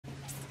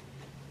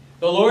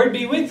The Lord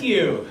be with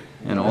you.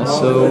 And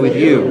also with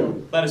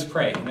you. Let us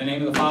pray. In the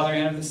name of the Father,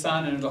 and of the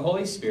Son, and of the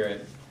Holy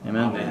Spirit.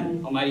 Amen.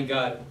 Amen. Almighty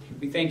God,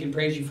 we thank and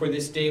praise you for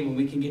this day when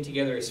we can get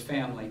together as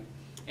family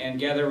and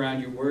gather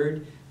around your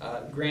word.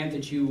 Grant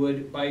that you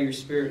would, by your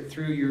Spirit,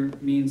 through your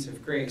means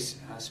of grace,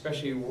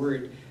 especially your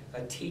word,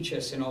 teach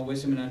us in all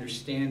wisdom and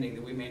understanding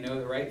that we may know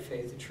the right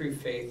faith, the true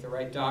faith, the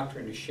right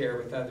doctrine to share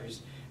with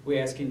others. We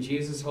ask in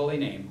Jesus' holy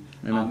name.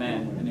 Amen.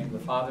 Amen. In the name of the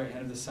Father,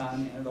 and of the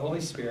Son, and of the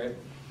Holy Spirit.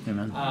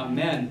 Amen.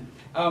 Amen.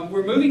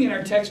 We're moving in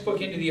our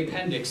textbook into the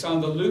appendix on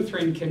the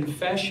Lutheran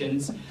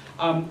Confessions.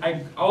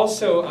 I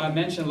also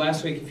mentioned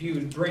last week if you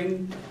would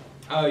bring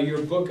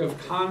your Book of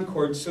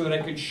Concord so that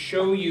I could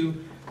show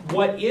you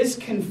what is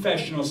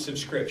confessional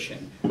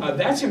subscription.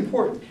 That's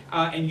important.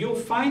 And you'll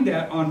find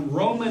that on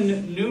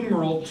Roman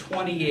numeral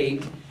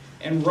 28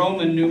 and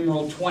Roman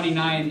numeral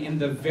 29 in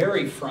the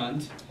very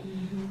front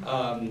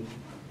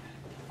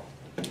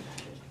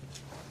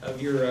of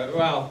your,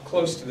 well,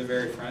 close to the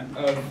very front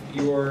of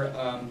your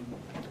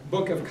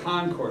Book of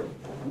Concord.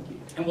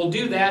 And we'll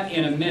do that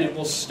in a minute.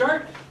 We'll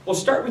start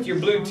with your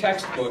blue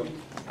textbook.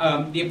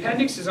 The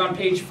appendix is on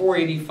page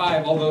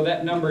 485, although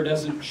that number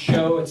doesn't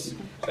show,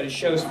 but it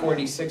shows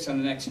 486 on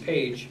the next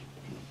page.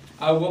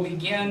 We'll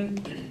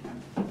begin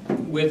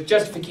with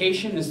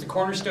justification as the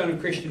cornerstone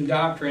of Christian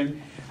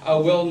doctrine.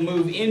 We'll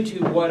move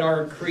into what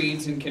are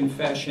creeds and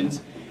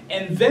confessions.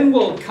 And then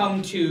we'll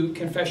come to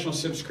confessional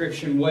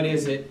subscription. What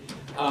is it?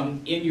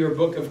 In your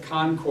Book of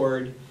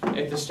Concord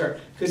at the start.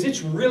 Because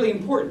it's really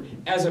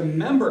important. As a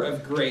member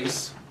of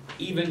Grace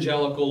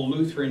Evangelical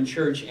Lutheran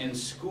Church and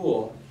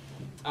School,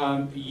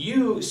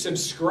 you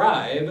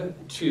subscribe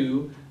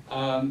to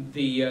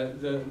the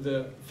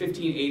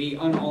 1580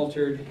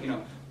 unaltered,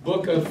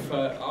 Book of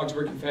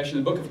Augsburg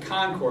Confession, the Book of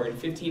Concord,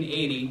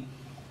 1580.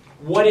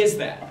 What is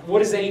that? What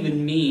does that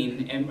even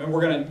mean? And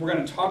we're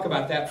gonna talk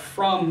about that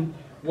from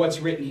what's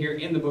written here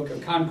in the Book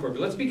of Concord.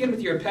 But let's begin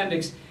with your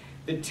appendix.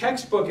 The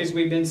textbook, as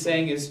we've been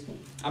saying, is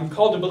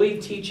called To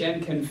Believe, Teach,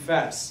 and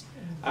Confess.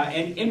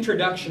 An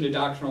introduction to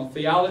doctrinal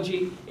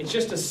theology. It's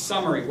just a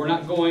summary. We're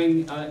not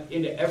going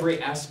into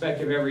every aspect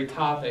of every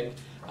topic,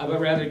 but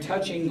rather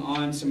touching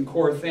on some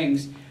core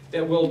things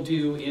that we'll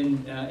do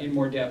in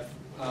more depth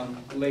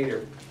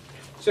later.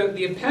 So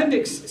the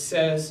appendix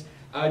says,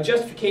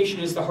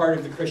 justification is the heart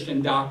of the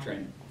Christian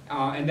doctrine.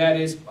 And that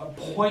is a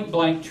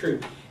point-blank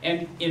truth.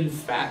 And in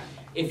fact,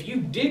 if you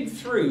dig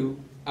through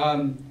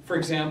for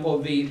example,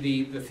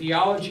 the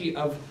theology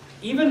of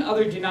even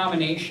other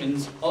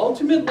denominations,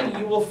 ultimately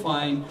you will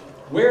find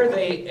where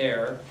they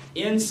err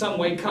in some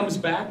way comes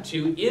back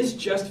to, is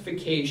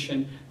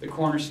justification the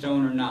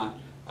cornerstone or not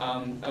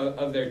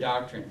of their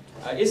doctrine?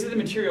 Is it the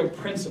material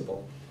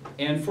principle?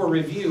 And for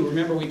review,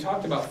 remember we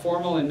talked about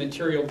formal and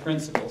material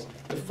principles.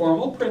 The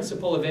formal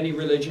principle of any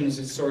religion is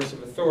its source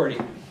of authority.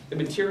 The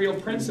material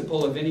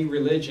principle of any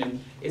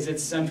religion is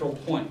its central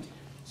point.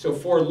 So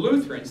for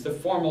Lutherans, the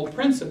formal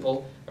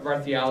principle of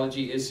our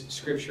theology is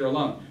Scripture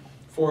alone.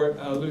 For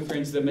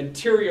Lutherans, the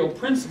material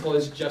principle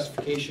is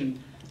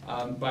justification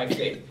by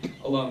faith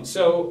alone.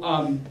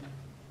 So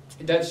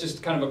that's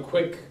just kind of a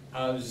quick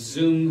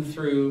zoom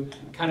through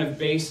kind of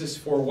basis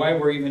for why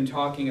we're even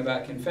talking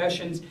about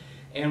confessions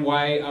and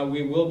why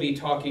we will be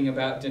talking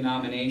about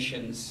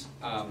denominations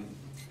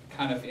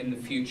kind of in the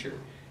future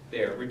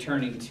there,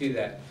 returning to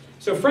that.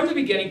 So from the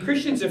beginning,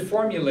 Christians have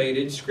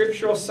formulated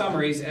scriptural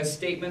summaries as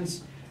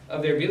statements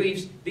of their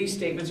beliefs. These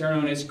statements are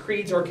known as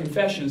creeds or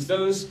confessions.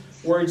 Those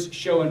words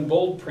show in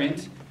bold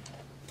print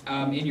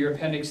in your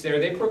appendix there.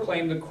 They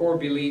proclaim the core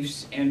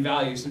beliefs and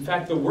values. In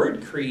fact, the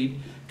word creed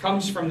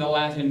comes from the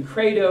Latin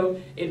credo.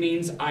 It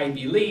means I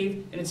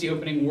believe, and it's the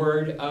opening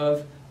word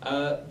of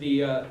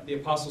the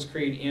Apostles'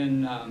 Creed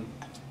in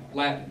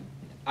Latin.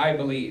 I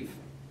believe.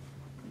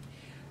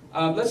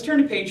 Let's turn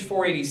to page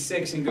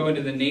 486 and go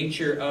into the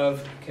nature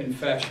of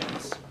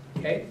confessions.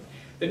 Okay?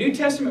 The New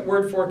Testament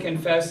word for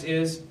confess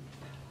is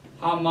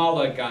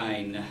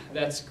homologine.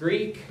 That's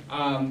Greek,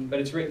 but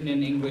it's written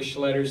in English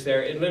letters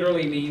there. It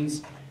literally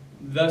means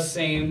the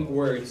same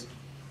words.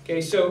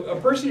 Okay, so a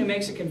person who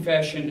makes a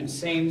confession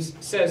says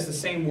the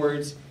same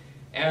words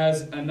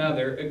as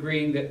another,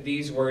 agreeing that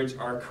these words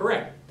are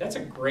correct. That's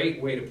a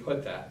great way to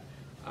put that.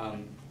 A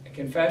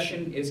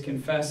confession is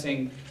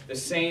confessing the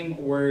same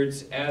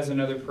words as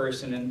another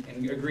person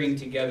and agreeing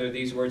together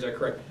these words are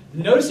correct.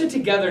 Notice the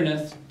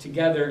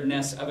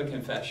togetherness of a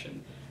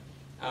confession.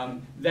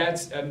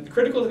 That's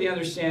critical to the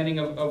understanding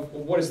of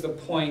what is the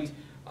point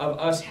of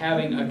us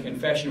having a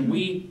confession.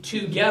 We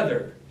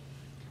together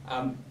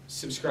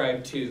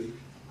subscribe to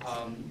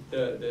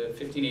the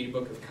 1580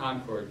 Book of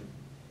Concord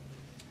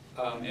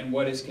and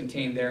what is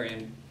contained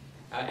therein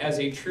as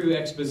a true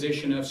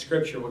exposition of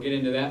Scripture. We'll get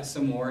into that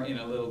some more in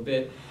a little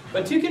bit.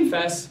 But to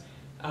confess,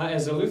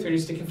 as a Lutheran,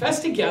 is to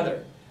confess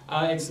together.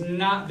 It's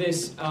not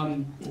this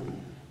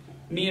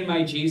me and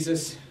my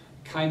Jesus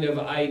kind of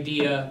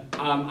idea.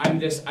 I'm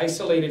this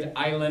isolated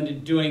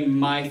island doing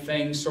my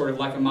thing, sort of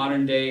like a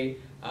modern day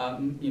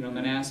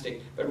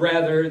monastic. But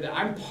rather,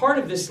 I'm part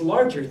of this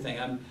larger thing.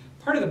 I'm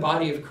part of the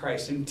body of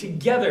Christ. And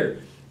together,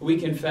 we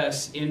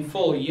confess in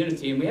full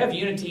unity. And we have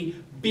unity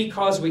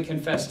because we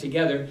confess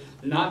together,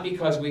 not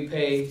because we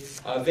pay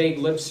a vague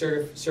lip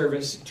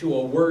service to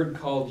a word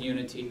called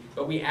unity,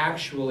 but we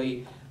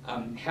actually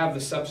have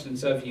the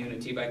substance of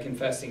unity by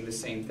confessing the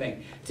same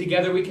thing.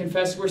 Together we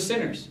confess we're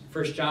sinners,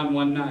 1 John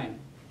 1:9.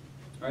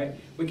 Right?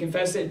 We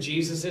confess that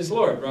Jesus is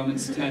Lord,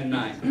 Romans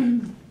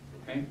 10:9.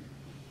 Okay?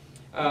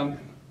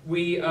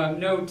 We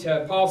note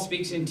Paul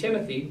speaks in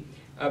Timothy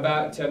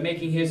about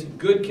making his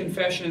good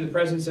confession in the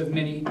presence of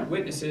many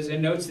witnesses,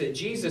 and notes that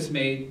Jesus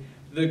made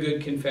the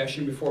good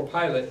confession before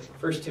Pilate,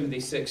 1 Timothy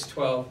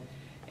 6:12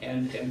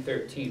 and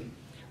 13.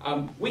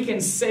 We can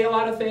say a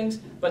lot of things,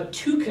 but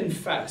to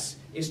confess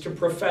is to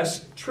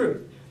profess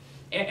truth.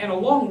 And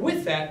along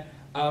with that,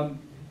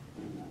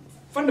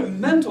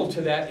 fundamental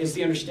to that is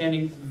the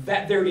understanding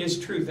that there is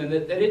truth, and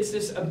that it's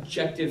this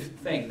objective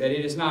thing, that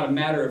it is not a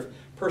matter of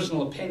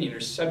personal opinion or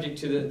subject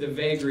to the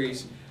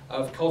vagaries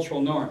of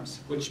cultural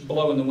norms, which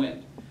blow in the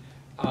wind.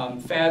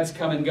 Fads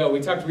come and go. We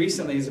talked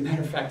recently, as a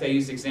matter of fact, I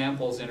used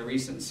examples in a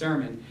recent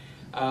sermon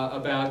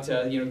about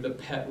the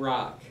pet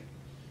rock,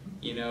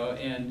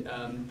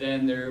 and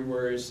then there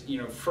was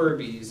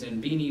Furbies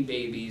and Beanie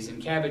Babies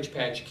and Cabbage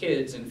Patch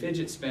Kids and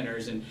fidget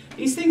spinners, and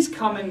these things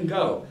come and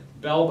go.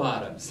 Bell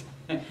bottoms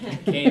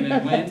came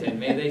and went, and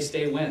may they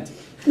stay went.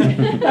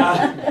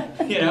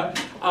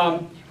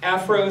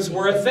 Afros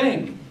were a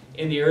thing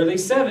in the early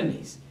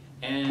 70s,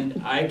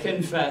 and I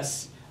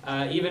confess,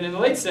 even in the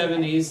late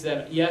 70s,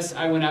 that yes,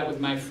 I went out with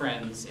my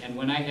friends, and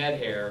when I had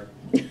hair,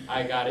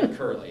 I got it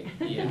curly.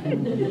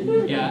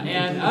 Yeah,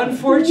 and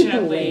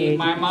unfortunately,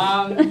 my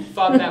mom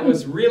thought that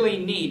was really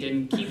neat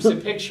and keeps a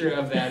picture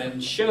of that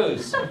and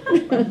shows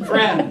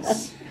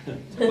friends,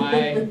 to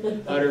my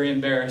utter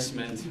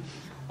embarrassment,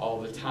 all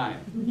the time.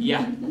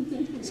 Yeah.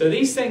 So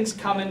these things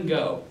come and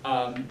go,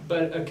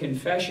 but a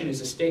confession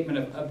is a statement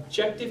of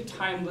objective,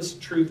 timeless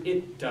truth.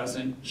 It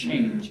doesn't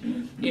change.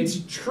 It's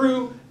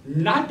true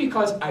not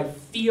because I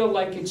feel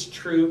like it's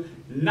true,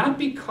 not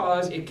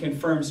because it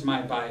confirms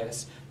my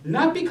bias,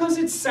 not because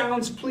it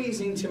sounds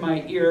pleasing to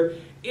my ear.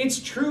 It's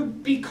true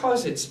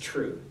because it's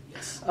true.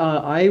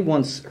 I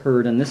once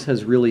heard, and this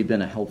has really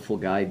been a helpful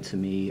guide to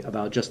me,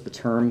 about just the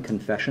term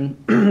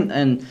confession.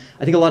 And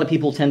I think a lot of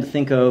people tend to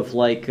think of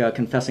like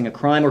confessing a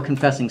crime or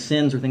confessing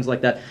sins or things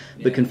like that.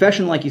 Yeah. But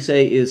confession, like you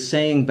say, is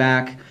saying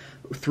back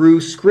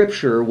through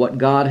Scripture what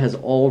God has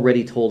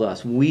already told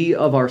us. We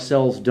of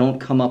ourselves don't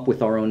come up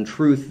with our own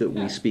truth that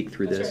we speak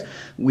through this. Right.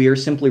 We are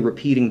simply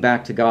repeating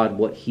back to God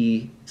what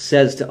He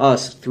says to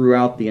us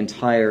throughout the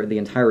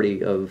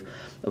entirety of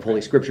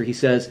Holy Scripture. He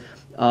says,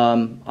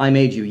 I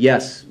made you.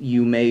 Yes,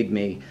 you made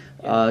me.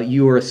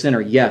 You are a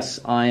sinner. Yes,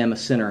 I am a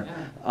sinner.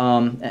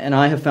 And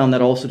I have found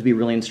that also to be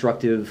really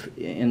instructive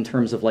in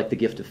terms of like the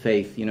gift of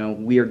faith.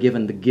 We are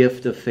given the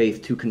gift of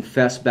faith to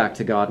confess back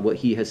to God what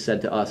He has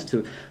said to us,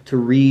 to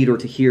read or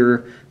to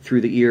hear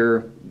through the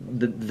ear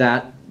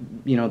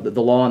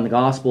the law and the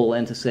gospel,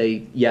 and to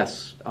say,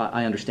 yes,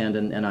 I understand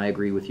and I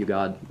agree with you,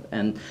 God.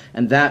 And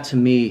that to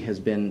me has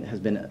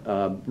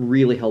been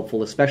really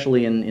helpful,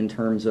 especially in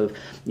terms of,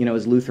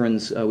 as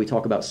Lutherans, we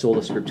talk about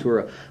sola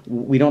scriptura.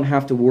 We don't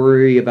have to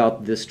worry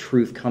about this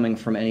truth coming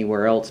from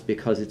anywhere else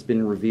because it's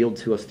been revealed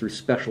to us through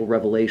special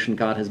revelation.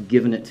 God has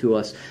given it to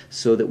us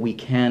so that we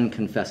can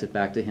confess it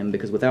back to Him,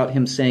 because without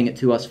Him saying it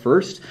to us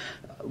first,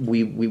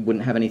 we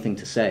wouldn't have anything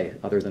to say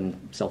other than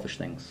selfish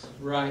things.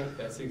 Right,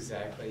 that's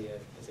exactly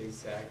it.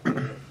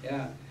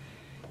 Yeah.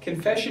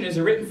 Confession is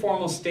a written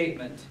formal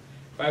statement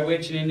by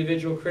which an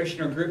individual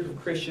Christian or group of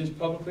Christians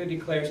publicly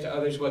declares to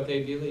others what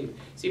they believe.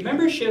 See,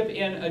 membership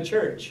in a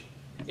church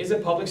is a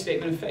public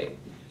statement of faith.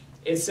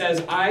 It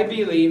says, I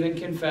believe and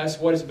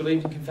confess what is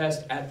believed and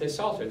confessed at this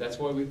altar. That's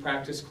why we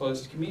practice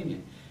closed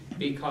communion,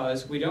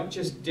 because we don't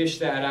just dish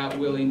that out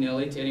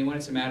willy-nilly to anyone.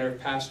 It's a matter of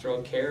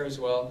pastoral care as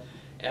well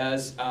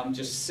as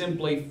just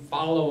simply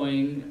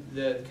following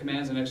the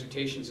commands and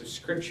exhortations of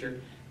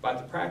Scripture about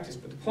the practice.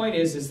 But the point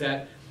is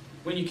that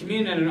when you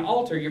commune at an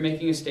altar, you're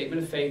making a statement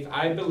of faith.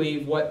 I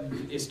believe what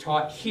is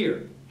taught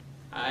here.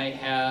 I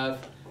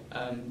have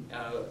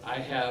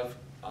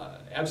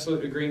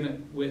absolute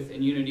agreement with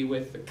and unity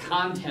with the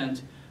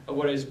content of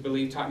what is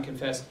believed, taught, and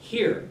confessed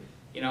here.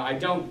 I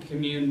don't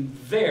commune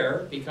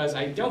there because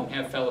I don't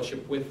have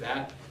fellowship with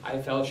that. I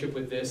have fellowship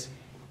with this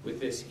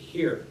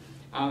here.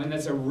 And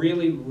that's a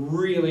really,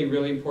 really,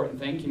 really important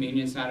thing.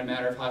 Communion is not a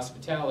matter of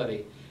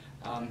hospitality.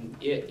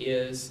 It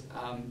is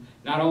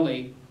not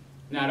only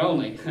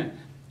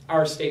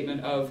our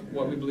statement of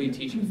what we believe,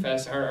 teach, and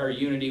confess, our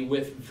unity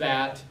with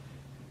that,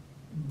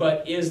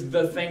 but is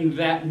the thing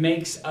that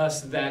makes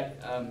us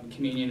that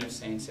communion of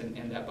saints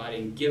and that body,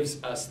 and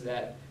gives us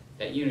that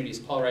unity, as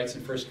Paul writes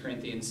in 1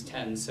 Corinthians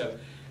 10. So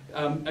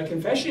a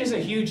confession is a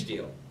huge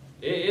deal.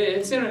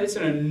 It's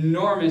an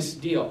enormous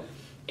deal.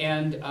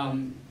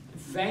 And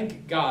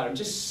thank God, I'm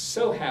just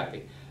so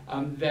happy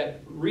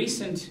that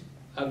recent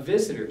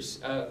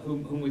visitors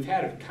whom we've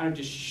had have kind of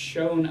just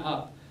shown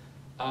up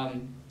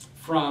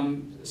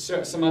from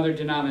some other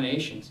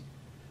denominations.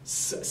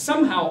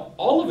 Somehow,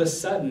 all of a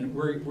sudden,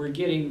 we're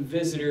getting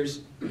visitors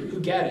who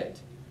get it,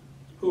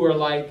 who are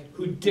like,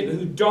 who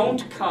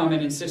don't come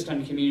and insist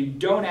on communion,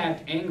 don't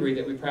act angry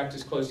that we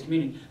practice closed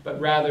communion, but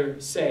rather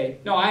say,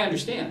 no, I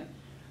understand.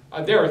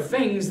 There are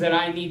things that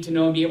I need to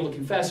know and be able to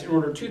confess in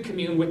order to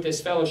commune with this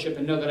fellowship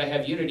and know that I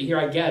have unity. Here,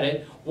 I get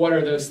it. What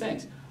are those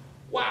things?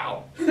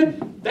 Wow,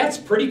 that's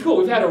pretty cool.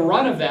 We've had a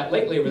run of that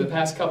lately over the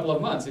past couple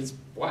of months. It's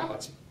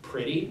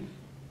pretty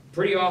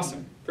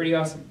awesome. Pretty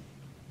awesome.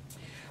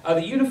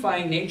 The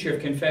unifying nature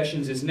of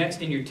confessions is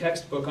next in your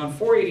textbook. On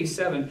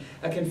 487,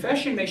 a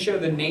confession may show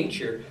the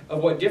nature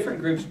of what different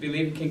groups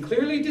believe and can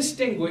clearly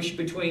distinguish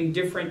between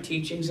different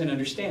teachings and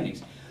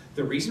understandings.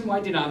 The reason why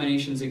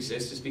denominations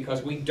exist is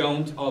because we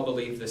don't all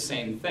believe the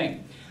same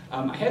thing.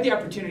 I had the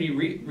opportunity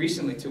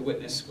recently to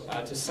witness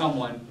to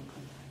someone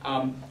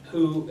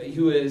who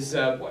is,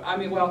 the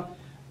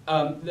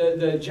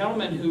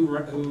gentleman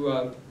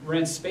who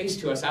rents space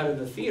to us out of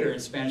the theater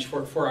in Spanish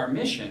Fork for our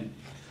mission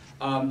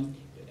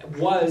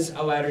was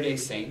a Latter-day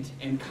Saint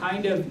and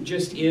kind of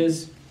just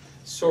is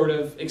sort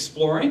of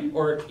exploring,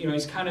 or,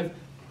 he's kind of,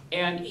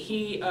 and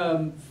he,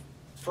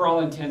 for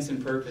all intents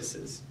and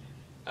purposes,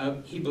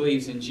 he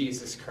believes in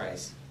Jesus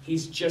Christ.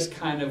 He's just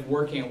kind of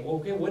working,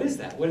 okay, what is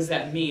that? What does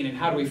that mean? And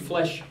how do we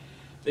flesh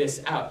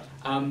this out?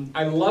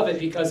 I love it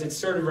because it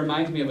sort of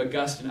reminds me of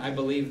Augustine, I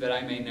believe that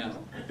I may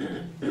know.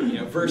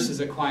 Versus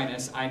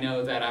Aquinas, I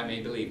know that I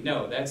may believe.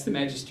 No, that's the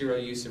magisterial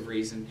use of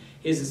reason.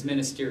 His is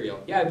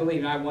ministerial. Yeah, I believe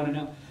and I want to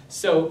know.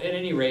 So at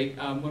any rate,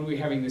 when we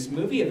were having this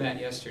movie event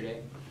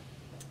yesterday,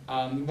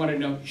 we wanted to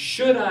know,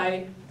 should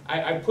I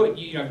put,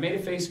 I've made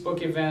a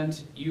Facebook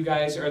event, you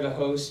guys are the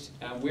host,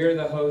 we're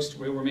the host,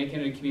 we're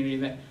making it a community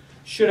event.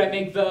 Should I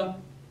make the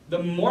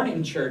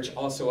morning church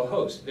also a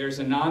host? There's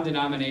a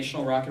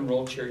non-denominational rock and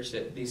roll church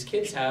that these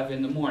kids have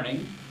in the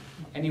morning,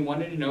 and he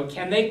wanted to know,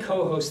 can they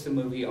co-host the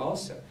movie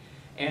also?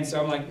 And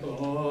so I'm like,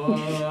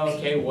 oh,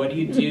 okay, what do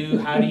you do?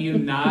 How do you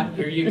not?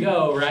 Here you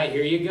go, right?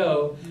 Here you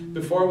go.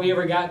 Before we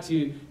ever got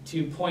to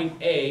point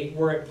A,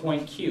 we're at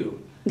point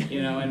Q,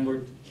 and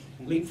we're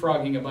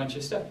leapfrogging a bunch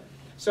of stuff.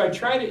 So I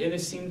tried it, and it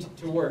seemed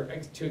to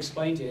work, to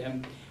explain to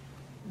him.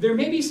 There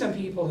may be some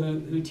people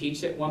who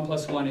teach that 1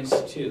 + 1 is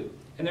 2.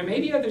 And there may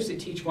be others that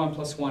teach 1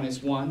 + 1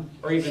 is 1,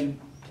 or even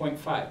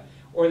 0.5,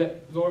 or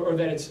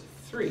that it's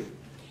 3.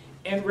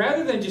 And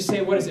rather than just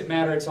say, what does it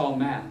matter, it's all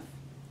math,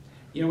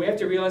 we have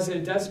to realize that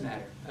it does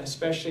matter,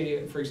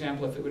 especially, for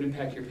example, if it would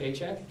impact your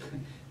paycheck,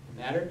 it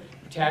matter,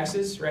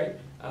 taxes, right,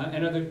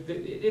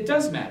 it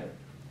does matter.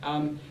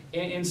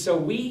 And so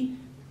we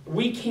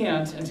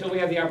can't, until we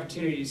have the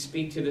opportunity to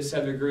speak to this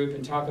other group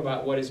and talk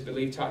about what is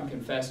believed, taught, and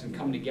confessed, and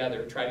come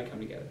together, try to come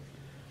together.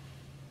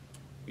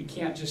 We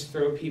can't just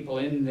throw people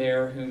in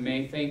there who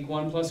may think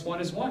 1 +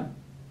 1 is 1,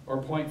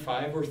 or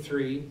 0.5, or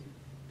 3,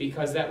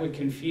 because that would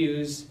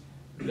confuse,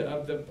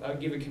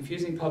 give a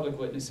confusing public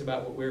witness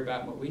about what we're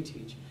about and what we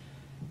teach.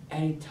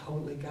 And he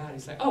totally got it.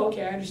 He's like, oh,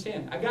 okay, I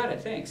understand. I got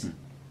it, thanks.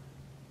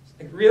 It's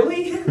like,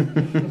 really?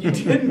 You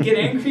didn't get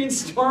angry and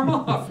storm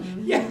off?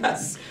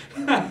 Yes.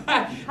 How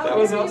dare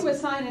you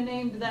assign a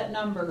name to that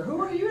number? Who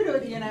are you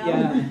to,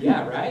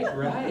 Yeah,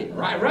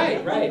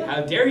 right.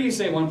 How dare you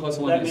say 1 + 1 is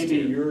 2? That may be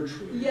your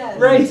truth. Yes.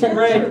 Right. It's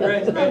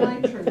not my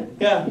truth.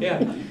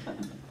 Yeah.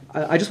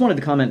 I just wanted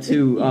to comment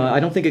too. I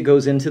don't think it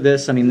goes into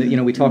this. I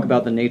mean, we talk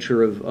about the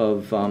nature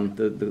of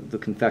the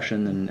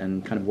confession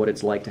and kind of what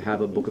it's like to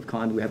have a Book of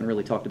Concord. We haven't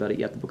really talked about it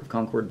yet, the Book of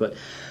Concord, but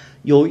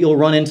you'll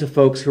run into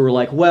folks who are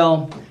like,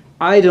 well,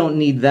 I don't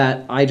need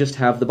that. I just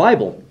have the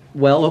Bible.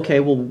 Well, okay,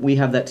 we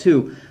have that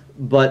too.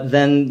 But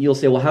then you'll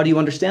say, well, how do you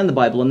understand the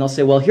Bible? And they'll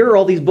say, well, here are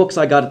all these books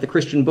I got at the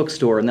Christian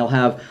bookstore. And they'll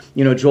have,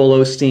 Joel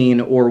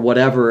Osteen or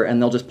whatever,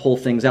 and they'll just pull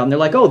things out. And they're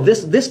like, oh,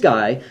 this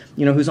guy,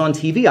 who's on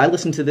TV, I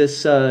listen to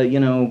this,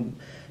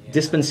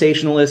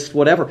 dispensationalist,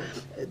 whatever.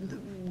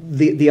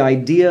 The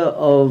idea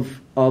of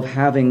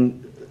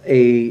having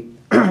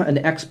an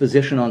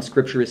exposition on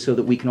Scripture is so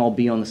that we can all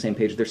be on the same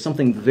page. There's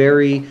something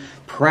very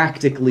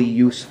practically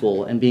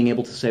useful in being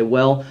able to say,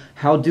 well,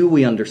 how do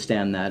we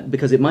understand that?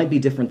 Because it might be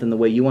different than the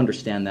way you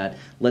understand that.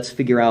 Let's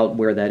figure out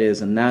where that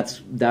is. And that's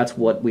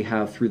what we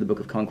have through the Book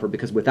of Concord.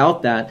 Because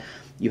without that,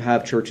 you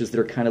have churches that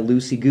are kind of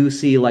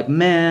loosey-goosey, like,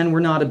 man, we're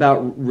not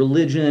about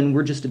religion,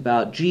 we're just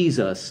about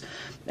Jesus.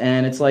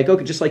 And it's like,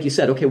 okay, just like you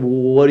said, okay, well,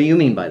 what do you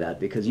mean by that?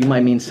 Because you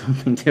might mean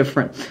something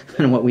different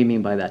than what we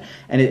mean by that.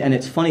 And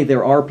it's funny,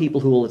 there are people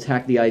who will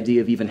attack the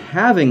idea of even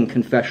having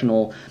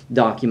confessional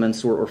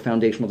documents or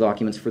foundational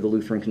documents for the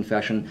Lutheran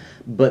Confession,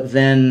 but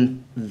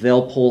then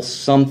they'll pull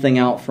something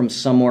out from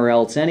somewhere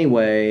else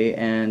anyway,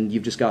 and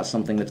you've just got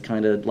something that's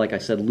kind of, like I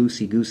said,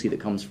 loosey-goosey that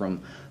comes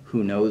from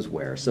who knows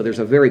where. So there's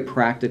a very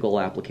practical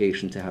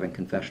application to having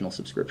confessional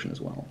subscription as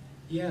well.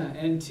 Yeah,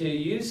 and to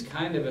use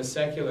kind of a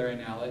secular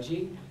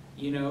analogy,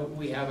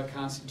 we have a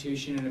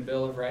Constitution and a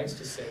Bill of Rights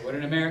to say what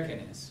an American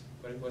is,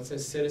 what's a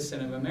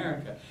citizen of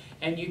America.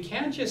 And you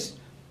can't just,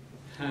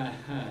 I'm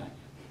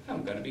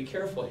going to be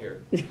careful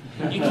here.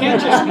 You can't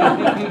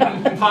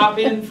just pop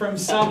in from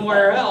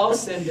somewhere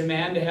else and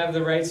demand to have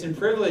the rights and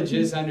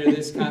privileges under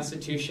this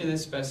Constitution that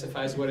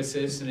specifies what a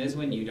citizen is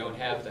when you don't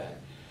have that.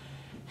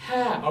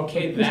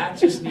 Okay, that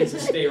just needs to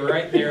stay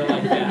right there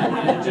like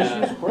that.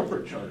 Just use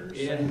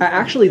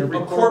Actually, a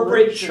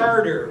corporate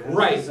charter,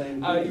 right?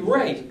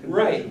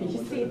 Right.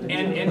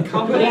 And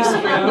companies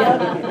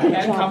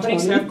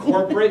have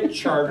corporate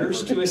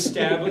charters to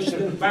establish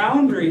the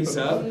boundaries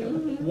of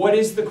what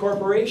is the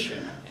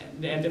corporation.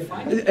 And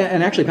define it.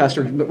 And actually,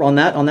 Pastor, on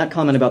that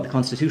comment about the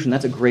Constitution,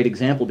 that's a great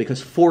example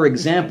because, for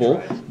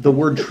example, the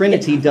word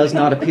Trinity does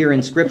not appear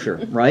in Scripture,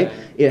 right?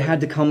 It had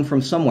to come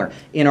from somewhere.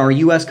 In our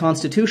U.S.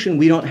 Constitution,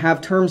 we don't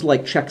have terms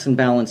like checks and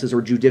balances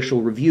or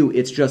judicial review.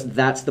 It's just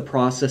that's the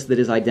process that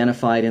is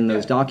identified in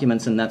those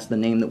documents, and that's the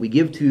name that we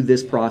give to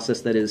this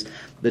process that is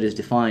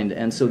defined.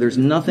 And so there's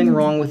nothing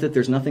wrong with it.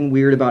 There's nothing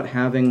weird about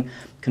having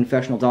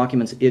confessional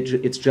documents.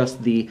 It's just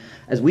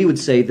as we would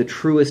say, the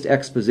truest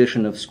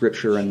exposition of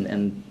Scripture.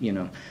 And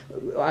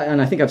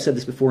I think I've said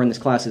this before in this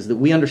class, is that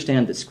we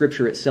understand that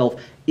Scripture itself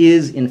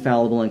is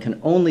infallible and can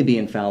only be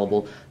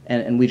infallible.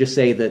 And we just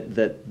say that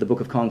the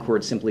Book of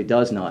Concord simply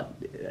does not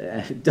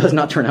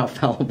turn out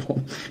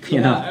fallible.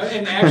 You know?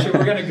 And actually,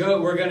 we're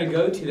going to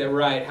go to that,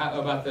 right? How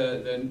about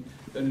the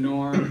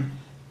norm,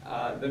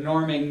 the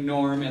norming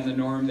norm, and the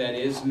norm that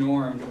is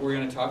normed? We're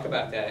going to talk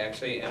about that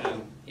actually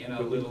in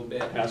a little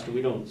bit. Pastor,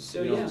 we don't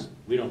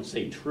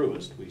say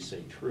truest. We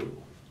say true.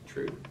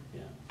 True.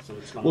 Yeah. So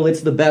it's not. Well,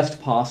 it's the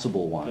best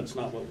possible one. That's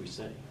not what we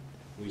say.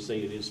 We say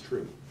it is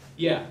true.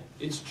 Yeah,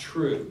 it's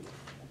true.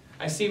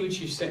 I see what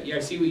you said. Yeah, I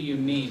see what you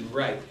mean.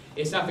 Right.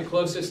 It's not the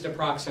closest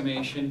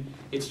approximation.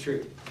 It's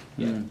true.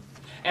 Yeah. Mm.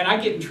 And I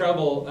get in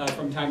trouble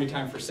from time to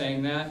time for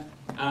saying that,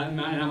 and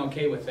I'm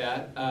okay with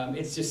that.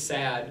 It's just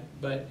sad,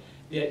 but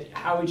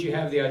how would you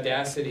have the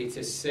audacity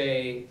to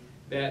say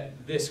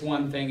that this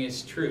one thing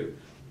is true?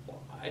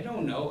 Well, I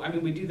don't know. I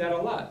mean, we do that a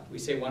lot. We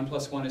say 1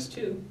 + 1 is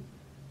 2.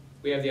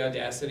 We have the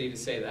audacity to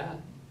say that.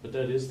 But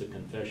that is the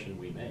confession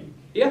we make.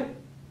 Yeah.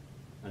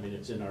 I mean,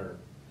 it's in our...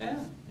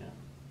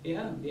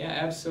 Yeah,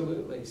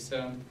 absolutely.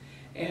 So,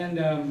 and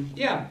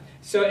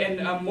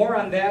more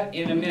on that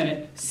in a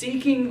minute.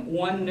 Seeking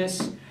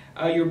oneness,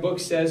 your book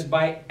says,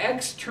 by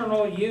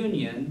external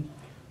union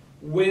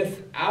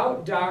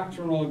without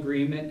doctrinal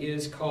agreement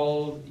is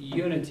called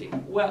unity.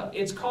 Well,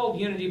 it's called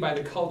unity by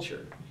the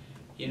culture,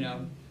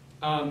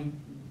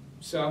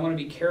 So I want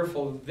to be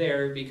careful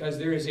there because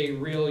there is a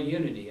real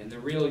unity, and the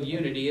real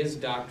unity is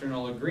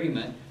doctrinal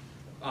agreement.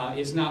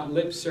 Is not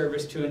lip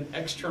service to an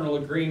external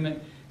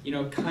agreement,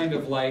 kind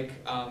of like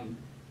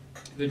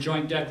the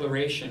joint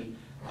declaration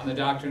on the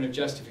doctrine of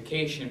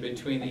justification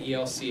between the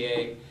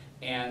ELCA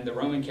and the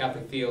Roman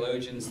Catholic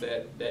theologians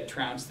that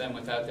trounce them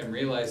without them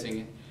realizing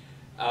it.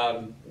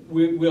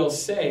 We'll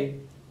say,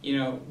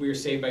 we are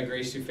saved by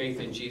grace through faith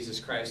in Jesus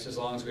Christ as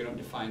long as we don't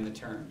define the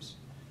terms.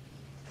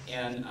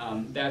 And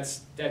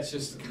that's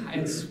just,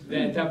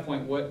 at that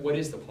point, what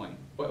is the point?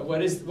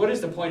 What is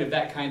the point of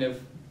that kind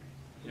of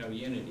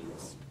unity?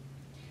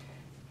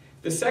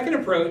 The second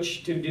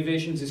approach to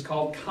divisions is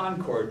called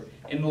concord.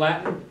 In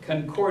Latin,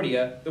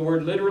 concordia, the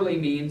word literally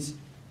means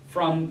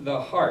from the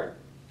heart.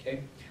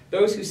 Okay?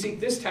 Those who seek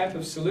this type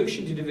of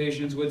solution to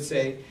divisions would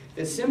say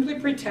that simply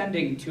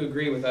pretending to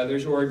agree with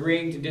others or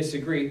agreeing to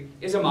disagree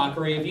is a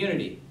mockery of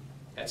unity.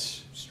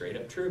 That's straight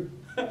up true.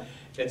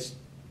 That's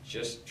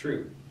just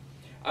true.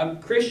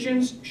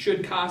 Christians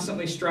should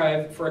constantly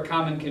strive for a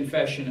common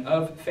confession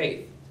of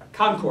faith.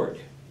 Concord.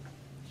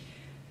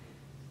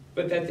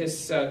 But that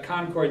this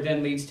concord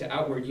then leads to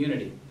outward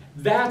unity.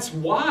 That's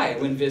why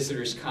when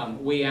visitors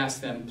come, we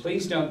ask them,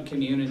 please don't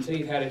commune until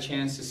you've had a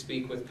chance to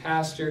speak with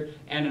pastor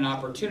and an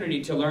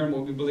opportunity to learn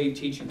what we believe,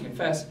 teach, and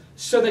confess,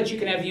 so that you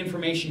can have the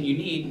information you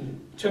need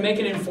to make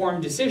an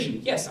informed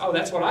decision. Yes,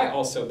 that's what I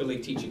also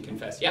believe, teach, and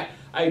confess. Yeah,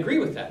 I agree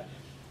with that.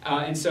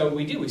 And so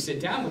we do. We sit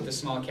down with the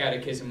small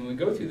catechism and we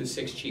go through the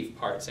 6 chief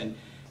parts. And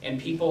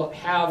people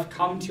have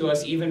come to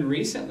us even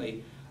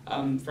recently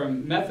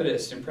from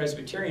Methodist and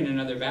Presbyterian and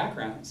other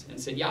backgrounds and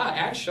said, yeah,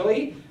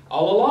 actually,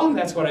 all along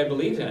that's what I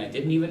believed in. I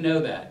didn't even know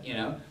that,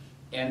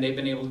 and they've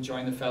been able to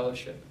join the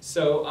fellowship.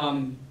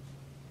 So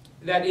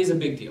that is a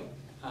big deal.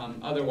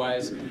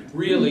 Otherwise,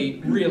 really,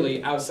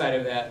 really, outside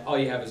of that, all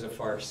you have is a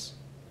farce.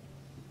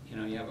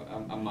 You have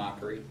a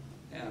mockery.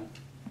 Yeah.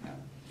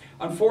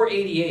 On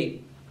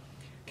 488,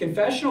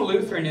 confessional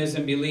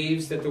Lutheranism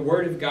believes that the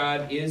Word of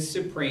God is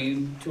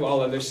supreme to all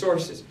other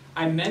sources.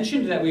 I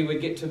mentioned that we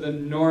would get to the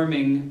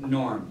norming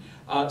norm.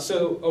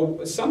 So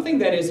something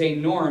that is a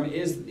norm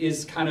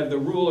is kind of the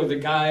rule or the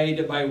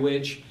guide by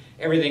which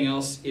everything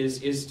else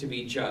is to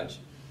be judged.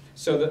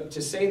 So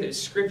to say that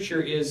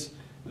Scripture is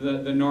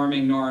the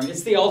norming norm,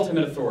 it's the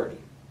ultimate authority.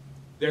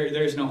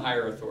 There's no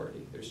higher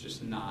authority. There's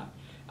just not.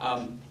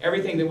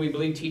 Everything that we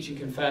believe, teach, and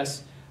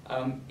confess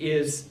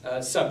is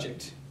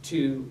subject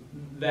to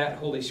that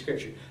Holy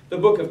Scripture. The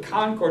Book of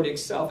Concord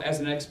itself, as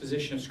an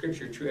exposition of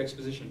Scripture, true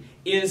exposition,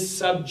 is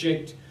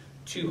subject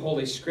to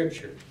Holy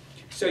Scripture.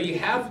 So you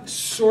have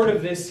sort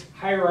of this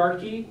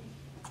hierarchy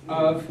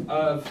of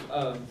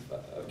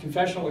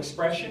confessional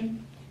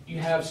expression. You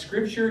have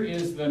Scripture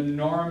is the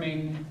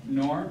norming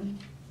norm.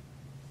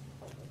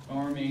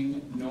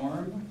 Norming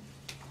norm.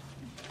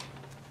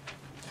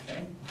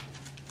 Okay?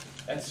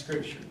 That's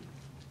Scripture.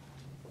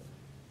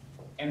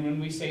 And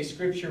when we say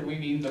Scripture, we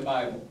mean the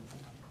Bible.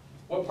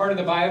 What part of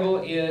the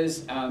Bible is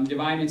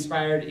divine,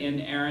 inspired,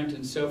 inerrant,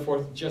 and so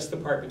forth? Just the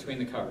part between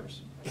the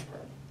covers.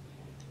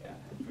 Yeah.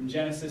 From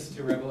Genesis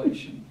to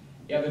Revelation.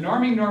 Yeah, the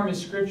norming norm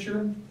is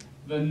Scripture.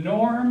 The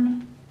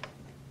norm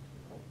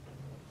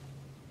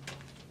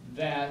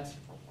that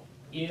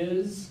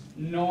is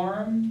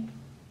norm,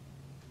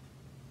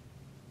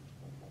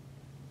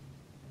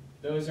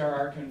 those are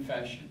our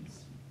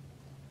confessions.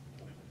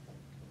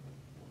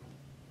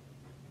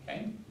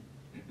 Okay?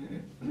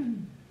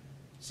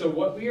 So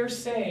what we are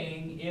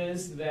saying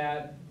is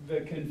that the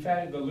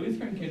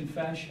Lutheran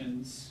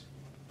confessions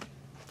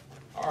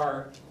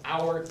are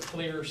our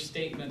clear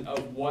statement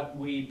of what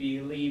we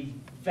believe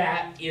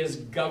that is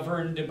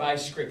governed by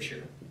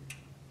Scripture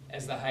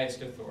as the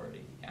highest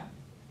authority. Yeah.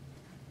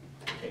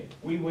 Okay.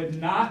 We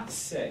would not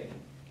say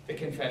the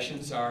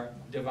confessions are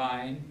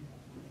divine,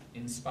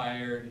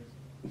 inspired,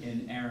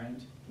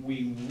 inerrant.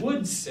 We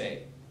would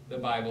say the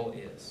Bible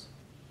is.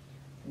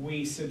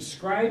 We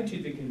subscribe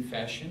to the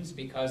confessions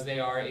because they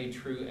are a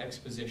true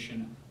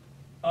exposition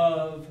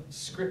of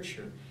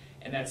Scripture.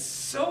 And that's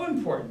so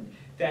important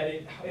that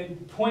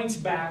it points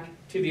back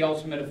to the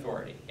ultimate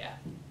authority. Yeah.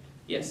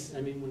 Yes?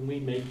 I mean, when we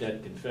make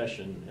that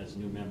confession as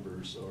new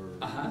members, or...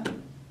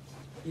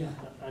 Yeah.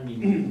 I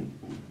mean,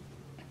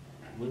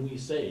 when we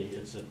say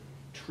it's a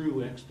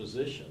true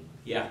exposition,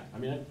 yeah. I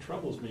mean, that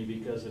troubles me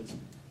because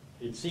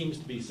it seems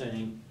to be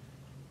saying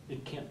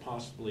it can't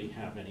possibly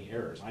have any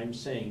errors. I'm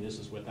saying this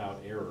is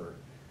without error.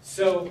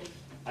 So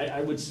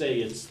I would say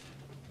it's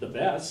the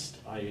best.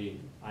 I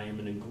am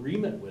in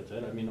agreement with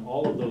it. I mean,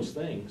 all of those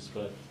things,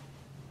 but...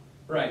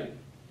 Right.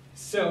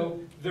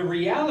 So the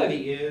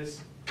reality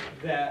is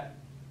that,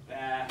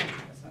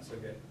 that's not so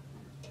good.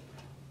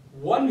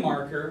 One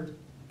marker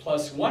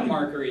plus one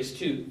marker is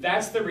 2.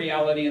 That's the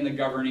reality and the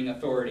governing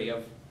authority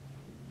of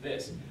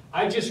this.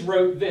 I just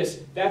wrote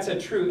this. That's a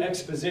true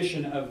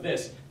exposition of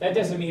this. That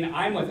doesn't mean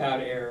I'm without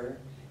error.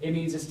 It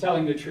means it's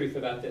telling the truth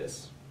about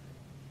this.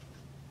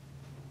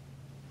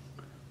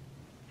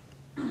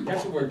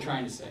 That's what we're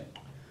trying to say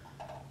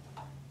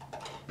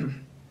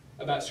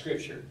about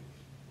Scripture.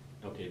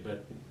 Okay,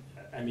 but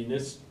I mean,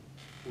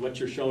 what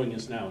you're showing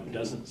us now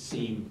doesn't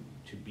seem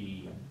to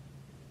be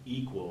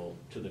equal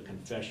to the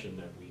confession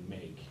that we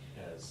make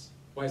as...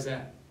 Why is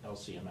that?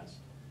 LCMS.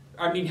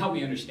 I mean, help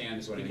me understand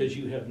is what I mean. Because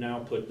you have now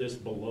put this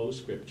below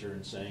Scripture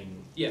and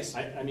saying... Yes.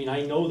 I mean,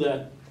 I know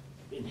that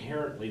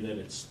inherently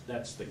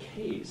that's the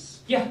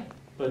case. Yeah.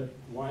 But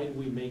why do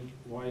we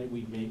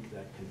make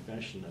that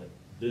confession that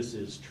this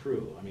is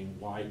true? I mean,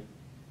 why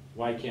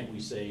can't we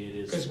say it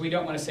is... Because we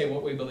don't want to say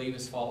what we believe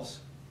is false.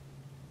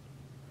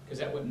 Because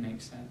that wouldn't make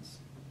sense.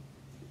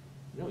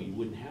 No, you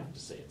wouldn't have to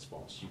say it's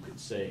false. You could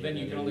say... Then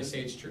you can only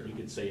say it's true. You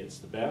could say it's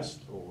the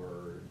best,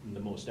 or the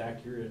most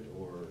accurate,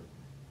 or...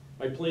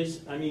 By place,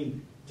 I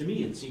mean, to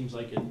me it seems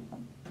like it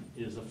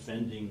is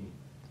offending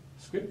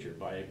Scripture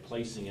by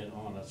placing it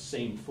on a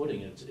same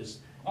footing.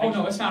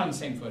 No, it's not on the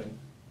same footing.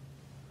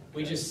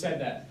 We just said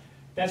that.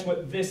 That's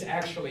what this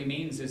actually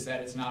means, is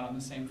that it's not on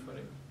the same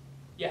footing.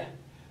 Yeah.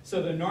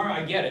 So the norm,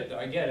 I get it though,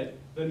 I get it.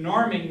 The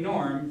norming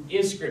norm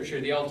is Scripture,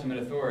 the ultimate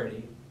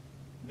authority.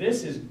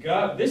 This is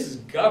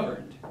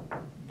governed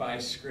by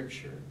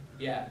Scripture.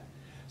 Yeah.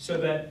 So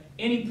that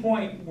any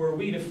point where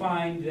we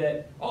define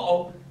that,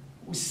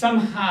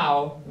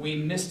 somehow we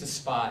missed a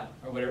spot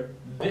or whatever,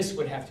 this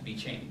would have to be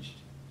changed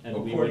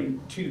according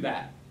to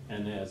that.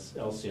 And as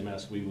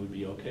LCMS, we would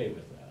be okay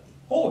with that.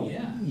 Oh,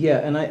 yeah. Yeah,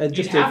 and I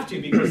just... You have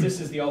to, because this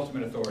is the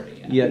ultimate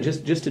authority. Yeah,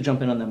 just to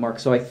jump in on that, Mark.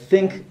 So I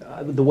think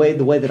the way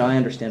that I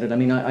understand it, I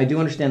mean, I do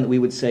understand that we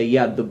would say,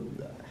 yeah,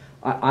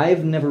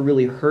 I've never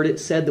really heard it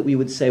said that we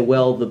would say,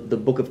 well, the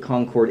Book of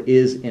Concord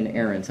is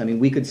inerrant. I mean,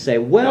 we could say,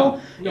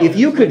 well, if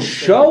you could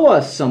show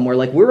us somewhere,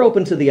 like we're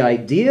open to the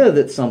idea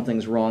that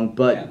something's wrong,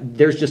 but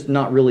there's just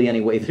not really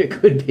any way that it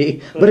could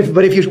be. But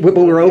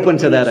we're open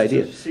to that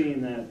idea.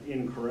 Seeing that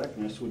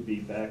incorrectness would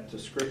be back to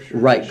Scripture.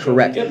 Right,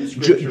 correct.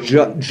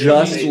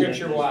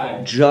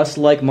 Just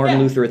like Martin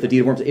Luther at the Deed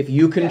of Worms. If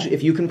you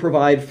can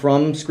provide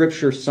from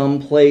Scripture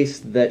some place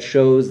that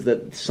shows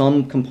that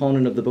some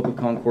component of the Book of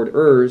Concord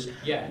errs,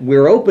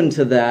 we're open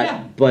to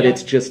that, but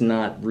it's just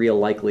not real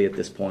likely at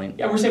this point.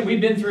 Yeah, we're saying we've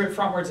been through it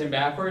frontwards and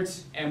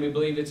backwards, and we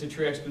believe it's a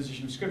true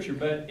exposition of Scripture.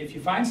 But if you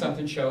find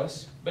something, show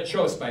us. But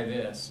show us by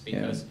this,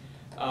 because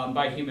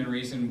by human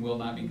reason will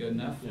not be good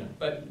enough. Yeah.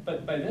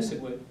 But by this it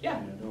would.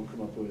 Yeah. Don't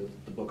come up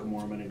with the Book of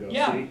Mormon and go,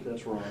 see,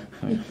 that's wrong.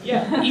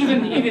 Yeah,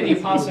 even the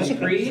Apostles'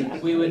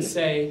 Creed, we would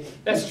say,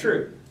 that's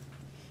true.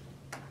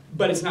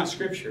 But it's not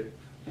Scripture.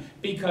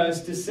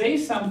 Because to say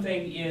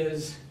something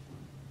is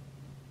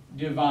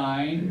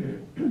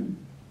divine,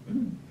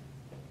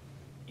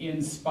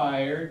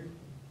 inspired,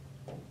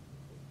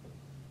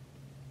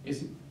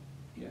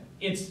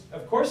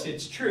 of course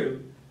it's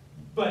true,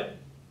 but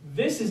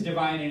this is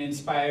divine and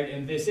inspired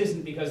and this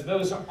isn't, because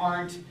those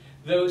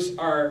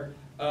are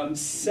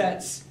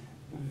sets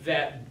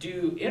that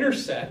do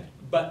intersect,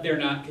 but they're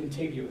not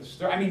contiguous.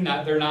 They're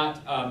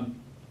not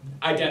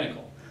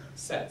identical.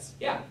 sets.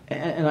 Yeah.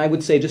 And I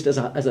would say, just as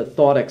a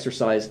thought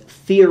exercise,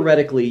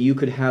 theoretically, you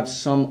could have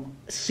some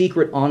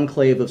secret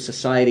enclave of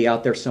society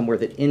out there somewhere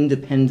that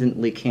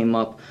independently came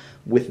up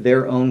with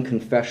their own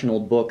confessional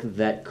book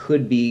that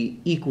could be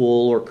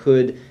equal or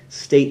could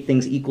state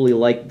things equally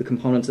like the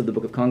components of the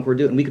Book of Concord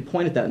do. And we could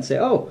point at that and say,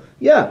 oh,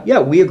 yeah,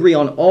 we agree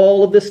on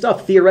all of this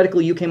stuff.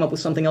 Theoretically, you came up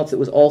with something else that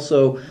was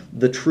also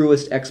the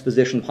truest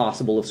exposition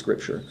possible of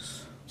Scripture.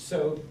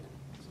 So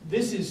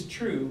this is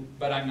true,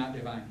 but I'm not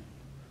divine.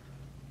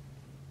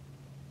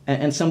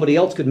 And somebody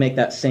else could make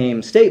that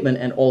same statement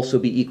and also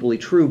be equally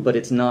true, but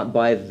it's not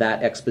by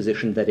that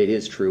exposition that it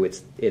is true.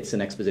 It's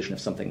an exposition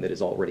of something that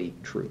is already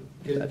true.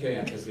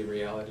 Because the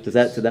reality does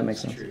that make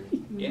sense? True.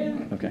 Yeah.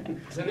 Okay.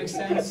 Does that make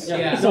sense?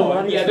 Yeah.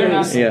 They're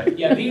not.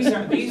 Yeah. These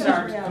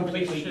aren't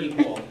completely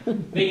equal.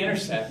 They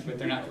intersect, but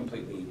they're not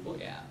completely equal.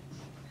 Yeah.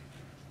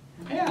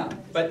 Yeah.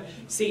 But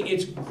see,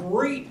 it's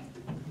great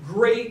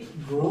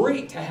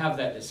to have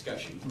that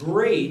discussion.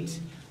 Great,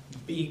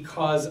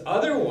 because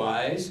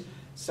otherwise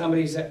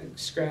somebody's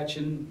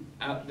scratching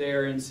out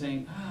there and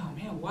saying, oh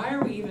man, why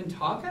are we even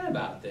talking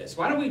about this?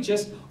 Why don't we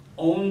just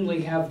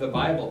only have the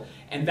Bible?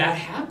 And that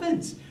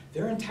happens.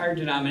 There are entire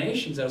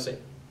denominations that will say,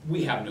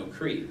 we have no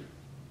creed.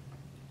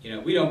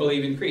 We don't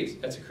believe in creeds.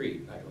 That's a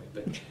creed, by the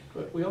way.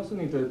 But we also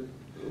need to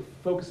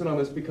focus in on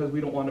this because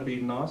we don't want to be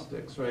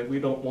Gnostics, right? We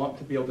don't want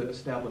to be able to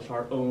establish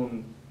our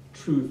own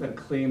truth and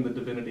claim the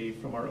divinity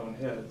from our own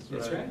heads,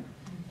 right? That's right.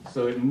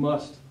 So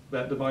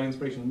that divine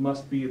inspiration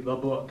must be the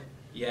book.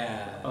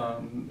 Yeah.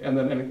 And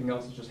then anything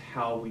else is just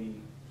how we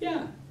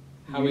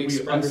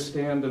express.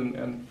 understand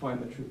and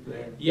find the truth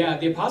there. Yeah,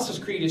 the Apostles'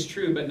 Creed is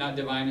true, but not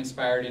divine,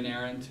 inspired,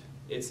 inerrant.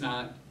 It's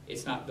not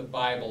the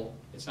Bible.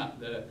 It's not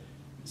the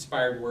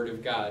inspired Word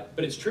of God,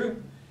 but it's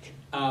true.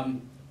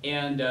 So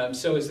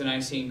is the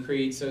Nicene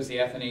Creed. So is the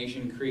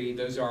Athanasian Creed.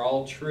 Those are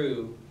all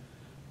true,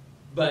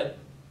 but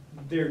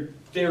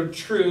they're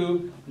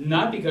true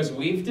not because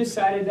we've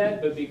decided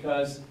that, but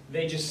because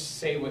they just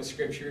say what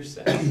Scripture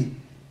says.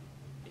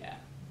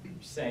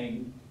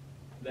 Saying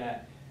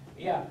that,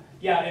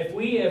 if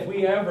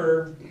we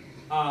ever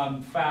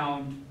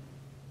found,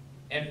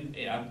 and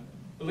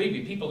believe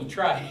me, people have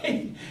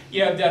tried,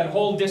 have done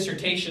whole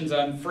dissertations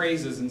on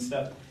phrases and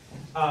stuff,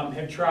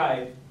 have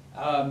tried.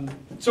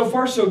 So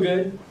far, so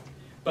good.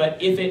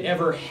 But if it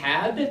ever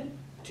had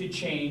to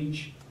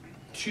change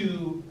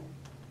to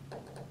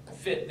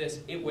fit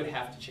this, it would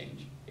have to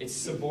change. It's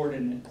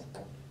subordinate,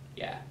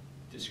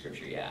 to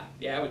Scripture.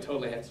 It would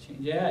totally have to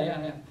change.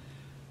 Yeah.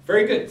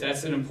 Very good.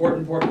 That's an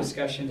important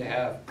discussion to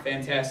have.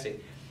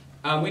 Fantastic.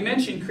 We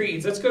mentioned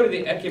creeds. Let's go to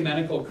the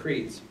ecumenical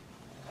creeds.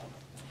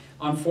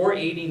 On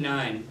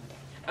 489.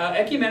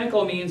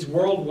 Ecumenical means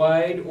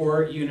worldwide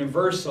or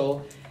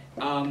universal.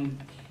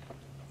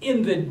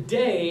 In the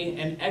day,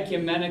 an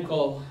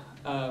ecumenical,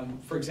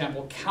 for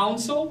example,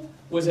 council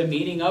was a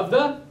meeting of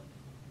the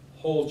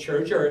whole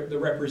church, or the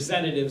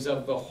representatives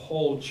of the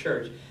whole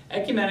church.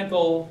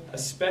 Ecumenical,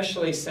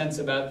 especially since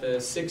about the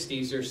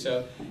 60s or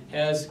so,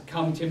 has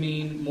come to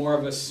mean more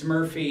of a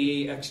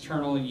Smurfy,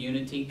 external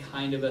unity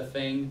kind of a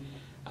thing,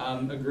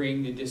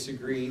 agreeing to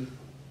disagree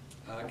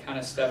kind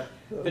of stuff.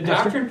 The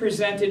doctrine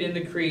presented in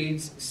the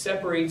creeds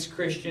separates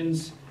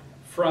Christians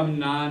from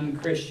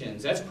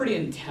non-Christians. That's pretty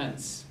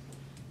intense,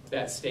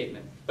 that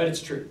statement, but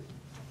it's true.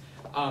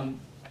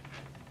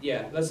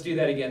 Let's do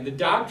that again. The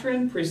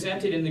doctrine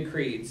presented in the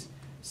creeds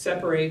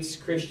separates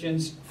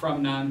Christians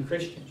from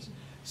non-Christians.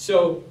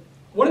 So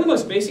one of the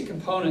most basic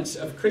components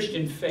of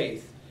Christian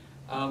faith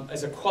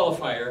as a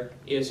qualifier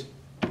is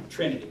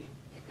Trinity.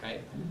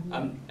 Right?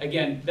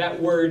 Again,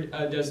 that word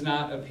does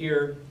not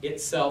appear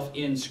itself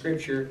in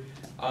Scripture.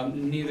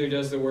 Neither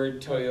does the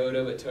word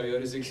Toyota, but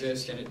Toyotas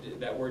exist, and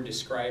that word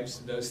describes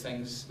those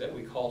things that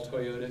we call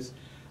Toyotas.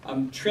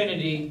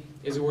 Trinity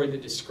is a word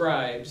that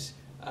describes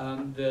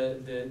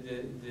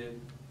the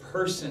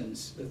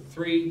persons, the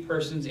three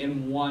persons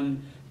in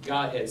one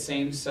Godhead,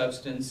 same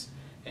substance,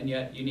 and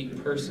yet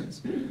unique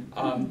persons.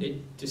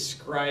 It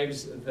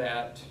describes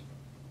that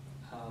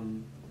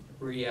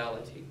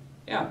reality.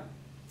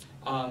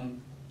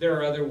 There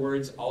are other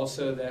words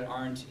also that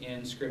aren't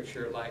in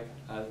Scripture, like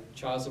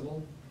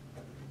chasuble.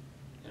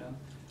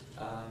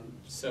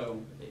 So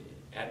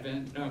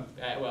Advent. No,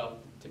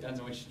 depends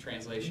on which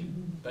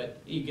translation, but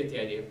you get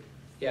the idea.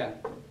 Yeah.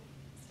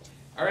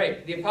 All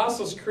right. The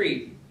Apostles'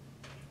 Creed.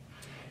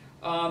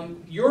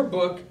 Your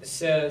book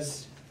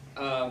says.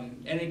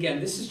 And again,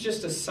 this is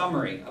just a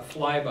summary, a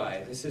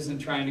flyby. This isn't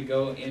trying to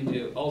go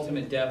into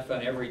ultimate depth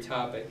on every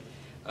topic.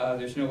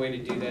 There's no way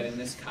to do that in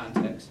this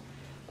context.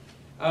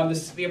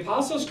 The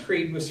Apostles'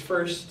 Creed was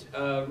first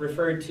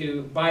referred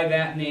to by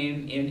that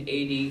name in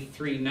AD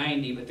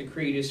 390, but the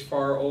creed is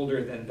far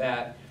older than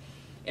that.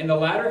 In the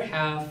latter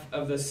half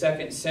of the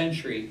 2nd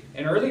century,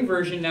 an early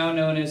version now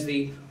known as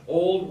the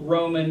Old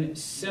Roman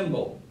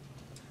Symbol.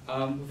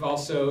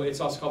 It's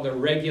also called the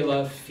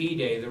Regula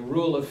Fidei, the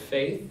rule of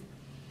faith,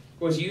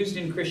 was used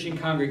in Christian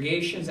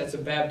congregations. That's a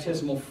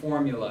baptismal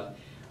formula.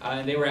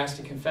 And they were asked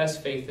to confess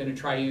faith in a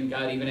triune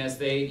God, even as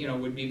they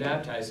would be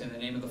baptized in the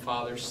name of the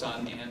Father,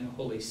 Son, and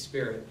Holy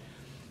Spirit.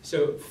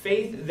 So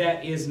faith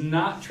that is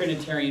not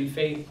Trinitarian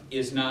faith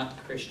is not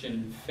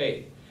Christian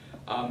faith.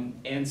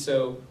 And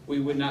so we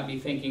would not be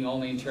thinking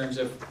only in terms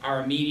of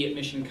our immediate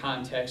mission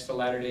context, the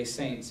Latter-day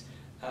Saints.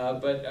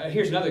 But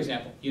here's another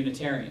example,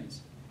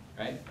 Unitarians,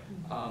 right?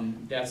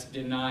 That's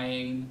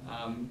denying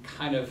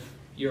kind of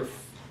your,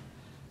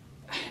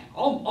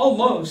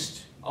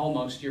 almost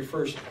your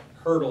first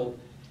hurdle,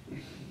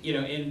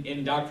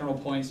 in doctrinal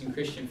points in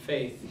Christian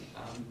faith.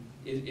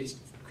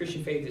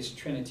 Christian faith is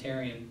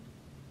Trinitarian.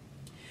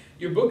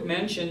 Your book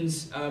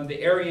mentions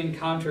the Arian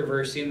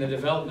controversy and the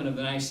development of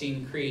the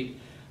Nicene Creed.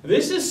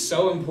 This is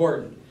so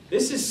important.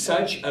 This is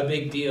such a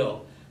big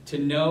deal to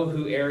know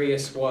who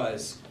Arius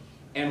was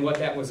and what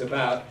that was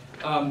about.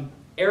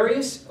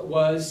 Arius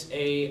was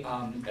a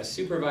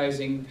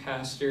supervising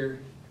pastor,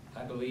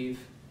 I believe,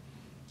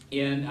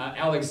 in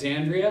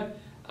Alexandria.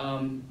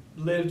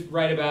 Lived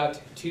right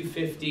about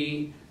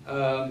 250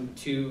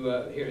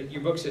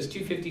 your book says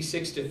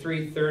 256 to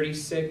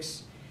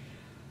 336.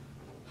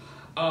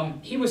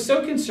 He was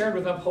so concerned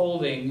with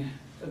upholding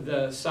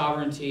the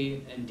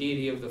sovereignty and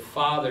deity of the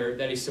Father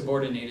that he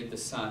subordinated the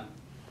Son.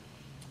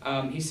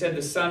 He said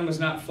the Son was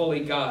not fully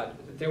God.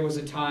 That there was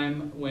a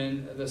time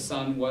when the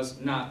Son was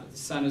not. The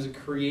Son is a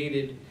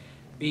created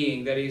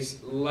being, that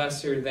he's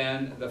lesser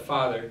than the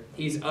Father.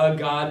 He's a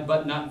God,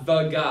 but not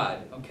the God,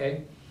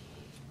 okay?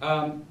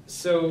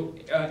 So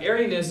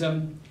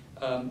Arianism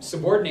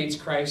subordinates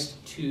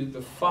Christ to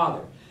the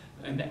Father.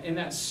 And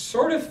that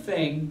sort of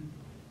thing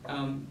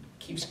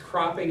keeps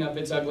cropping up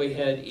its ugly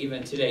head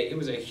even today. It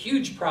was a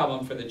huge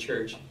problem for the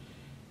church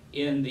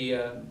in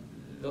the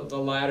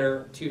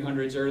latter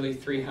 200s, early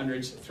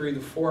 300s, through the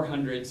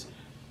 400s.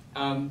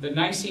 The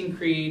Nicene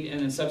Creed, and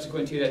then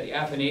subsequent to that, the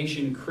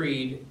Athanasian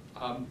Creed,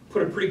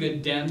 put a pretty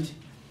good dent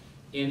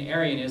in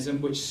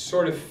Arianism, which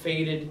sort of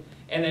faded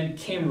and then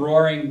came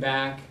roaring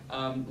back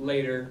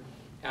later,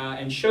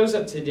 and shows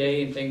up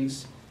today in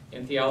things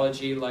in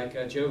theology like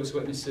Jehovah's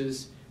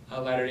Witnesses,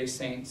 Latter-day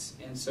Saints,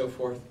 and so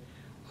forth.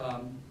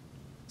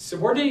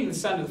 Subordinating the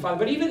Son to the Father,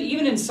 but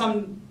even in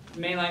some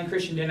mainline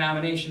Christian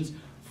denominations,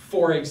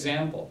 for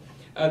example,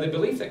 the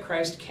belief that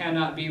Christ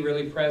cannot be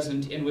really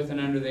present in, with,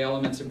 and under the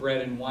elements of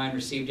bread and wine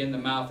received in the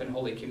mouth in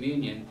Holy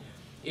Communion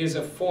is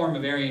a form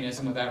of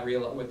Arianism without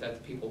the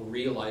people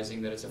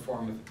realizing that it's a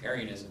form of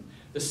Arianism.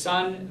 The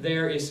Son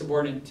there is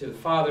subordinate to the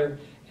Father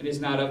and is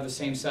not of the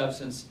same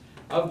substance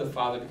of the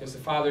Father, because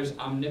the Father is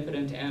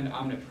omnipotent and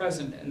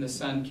omnipresent, and the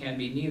Son can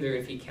be neither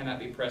if he cannot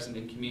be present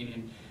in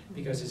communion,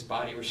 because his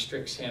body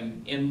restricts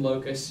him in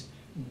locus,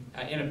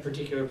 in a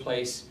particular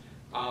place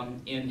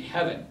in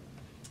heaven.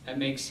 That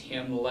makes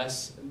him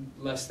less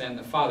than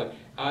the Father.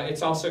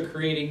 It's also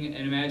creating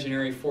an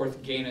imaginary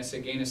fourth genus, a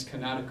genus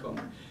canonicum,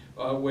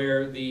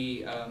 where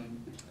the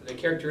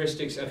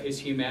characteristics of his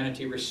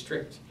humanity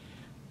restrict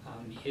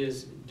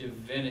his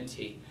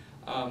divinity.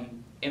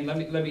 And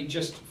let me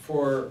just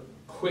for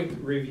quick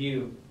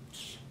review,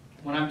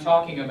 when I'm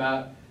talking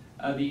about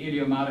the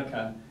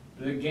idiomatica,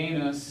 the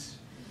genus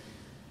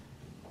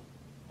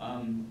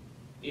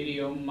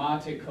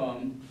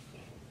idiomaticum,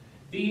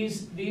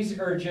 these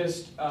are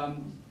just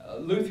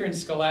Lutheran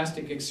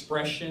scholastic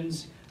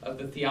expressions of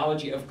the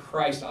theology of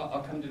Christ.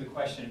 I'll come to the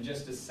question in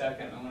just a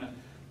second. I'm going to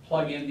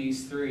plug in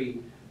these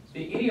three.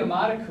 The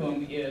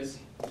idiomaticum is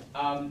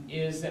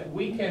that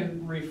we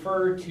can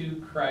refer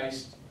to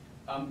Christ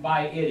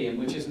by idiom,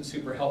 which isn't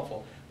super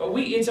helpful. But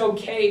it's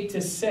okay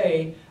to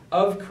say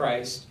of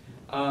Christ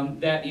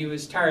that he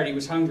was tired, he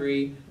was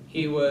hungry,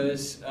 he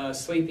was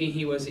sleepy,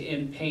 he was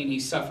in pain, he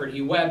suffered,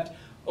 he wept,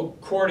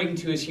 according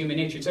to his human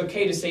nature. It's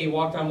okay to say he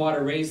walked on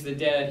water, raised the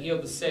dead,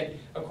 healed the sick,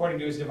 according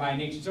to his divine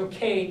nature. It's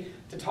okay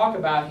to talk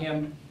about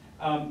him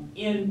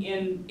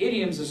in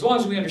idioms, as long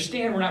as we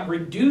understand we're not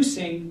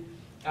reducing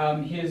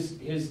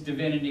his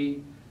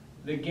divinity.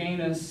 The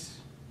genus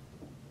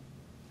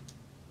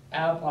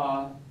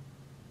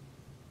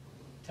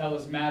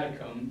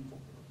apotalismaticum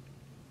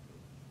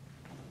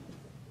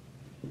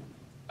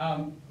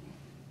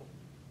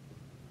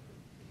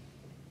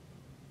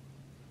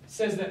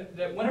says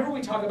that whenever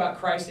we talk about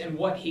Christ and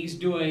what he's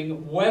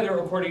doing, whether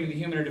according to the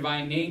human or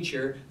divine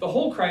nature, the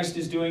whole Christ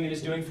is doing and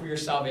is doing for your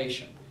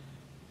salvation.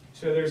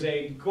 So there's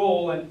a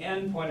goal, an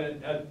end point,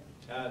 a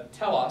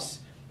telos,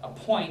 a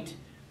point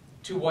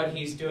to what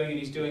he's doing, and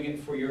he's doing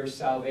it for your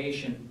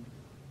salvation.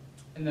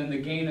 And then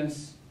the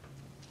genus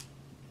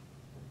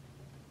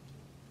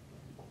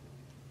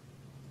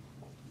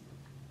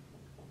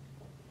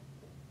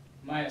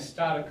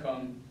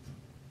maestaticum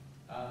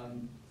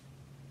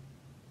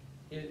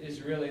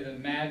is really the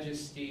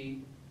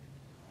majesty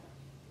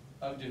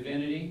of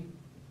divinity.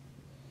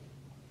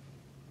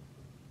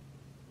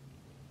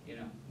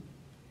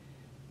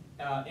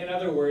 In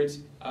other words,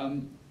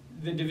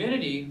 the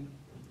divinity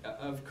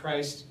of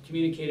Christ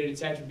communicated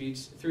its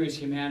attributes through his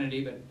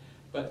humanity,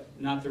 but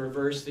not the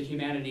reverse. The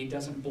humanity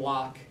doesn't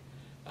block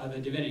the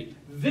divinity.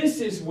 This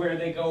is where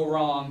they go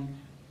wrong.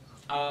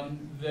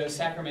 The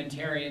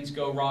sacramentarians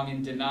go wrong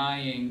in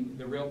denying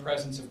the real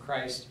presence of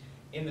Christ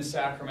in the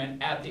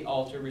sacrament, at the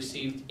altar,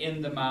 received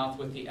in the mouth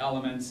with the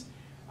elements.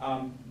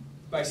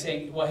 by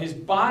saying, well, his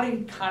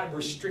body kind of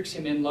restricts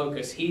him in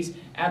locus. He's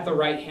at the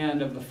right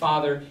hand of the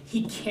Father.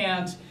 He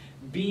can't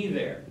be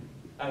there.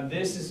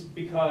 This is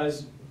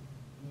because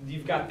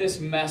you've got this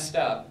messed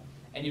up,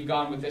 and you've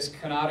gone with this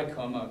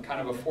kenoticum, a kind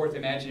of a fourth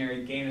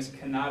imaginary genus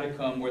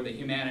kenoticum, where the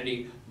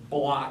humanity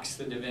blocks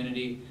the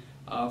divinity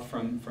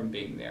from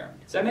being there.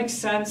 Does that make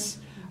sense?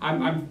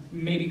 I'm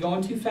maybe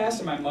going too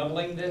fast. Am I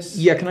muddling this?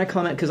 Yeah, can I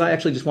comment? Because I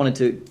actually just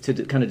wanted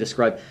to kind of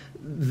describe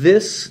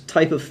this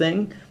type of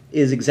thing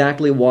is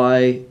exactly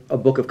why a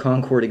Book of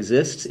Concord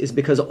exists, is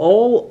because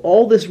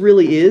all this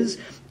really is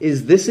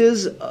this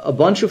is a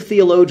bunch of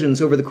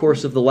theologians over the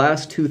course of the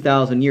last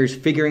 2,000 years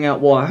figuring out,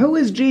 well, who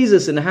is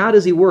Jesus and how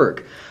does he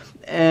work?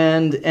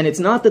 And it's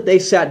not that they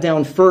sat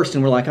down first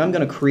and were like, I'm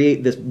going to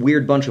create this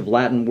weird bunch of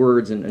Latin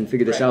words and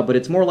figure this out, but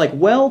it's more like,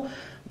 well,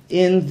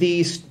 in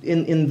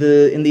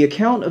the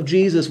account of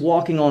Jesus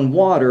walking on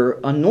water,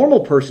 a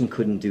normal person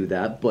couldn't do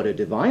that, but a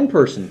divine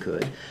person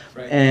could.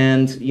 Right.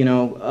 And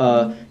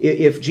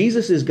if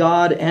Jesus is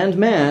God and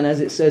man, as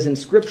it says in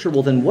Scripture,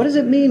 well, then what does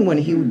it mean when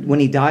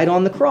he died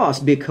on the cross?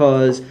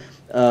 Because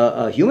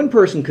a human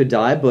person could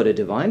die, but a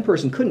divine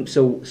person couldn't.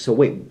 So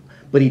wait,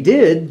 but he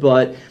did,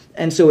 but.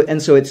 And so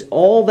it's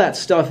all that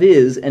stuff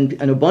is, and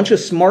a bunch of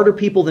smarter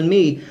people than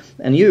me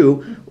and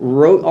you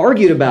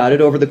argued about it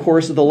over the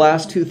course of the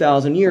last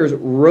 2,000 years,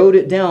 wrote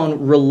it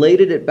down,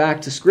 related it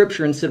back to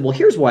Scripture, and said, well,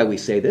 here's why we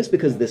say this,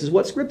 because this is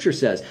what Scripture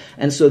says.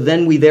 And so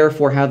then we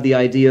therefore have the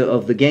idea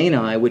of the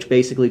Geni, which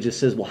basically just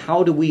says, well,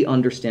 how do we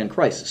understand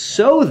Christ?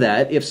 So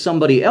that if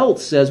somebody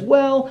else says,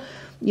 well,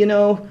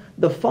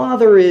 the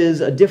Father is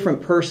a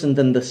different person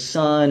than the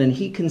Son, and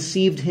he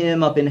conceived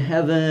him up in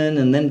heaven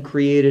and then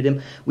created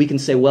him, we can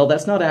say, well,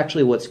 that's not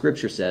actually what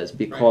Scripture says,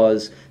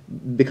 because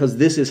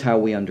this is how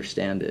we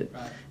understand it.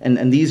 Right.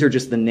 And these are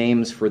just the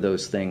names for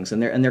those things.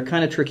 And they're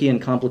kind of tricky and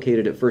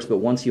complicated at first, but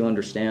once you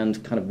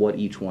understand kind of what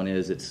each one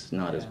is, it's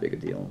not as big a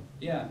deal.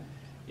 Yeah,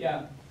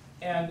 yeah.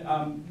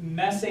 And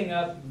messing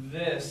up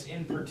this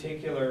in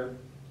particular,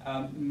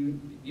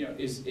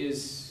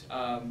 is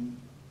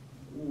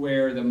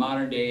where the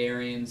modern day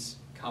Arians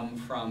come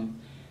from.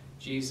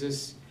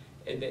 Jesus,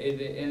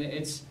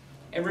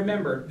 and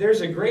remember, there's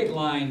a great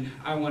line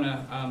I want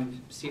to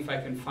see if I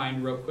can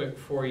find real quick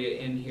for you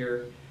in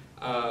here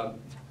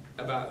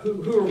about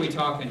who are we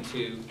talking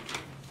to.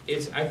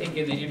 It's, I think,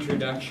 in the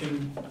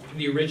introduction,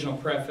 the original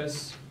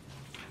preface.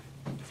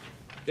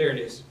 There it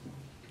is.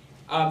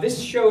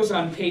 This shows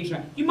on page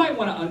 9. You might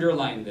want to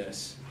underline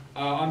this.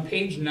 On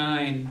page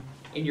 9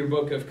 in your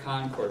Book of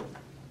Concord.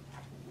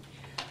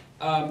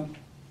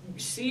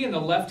 See in the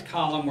left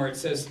column where it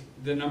says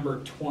the number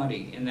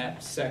 20 in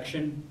that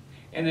section,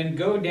 and then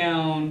go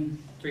down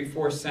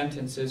 3-4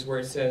 sentences where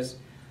it says,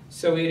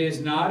 so it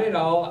is not at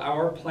all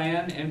our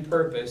plan and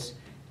purpose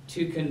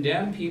to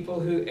condemn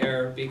people who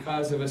err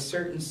because of a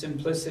certain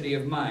simplicity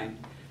of mind,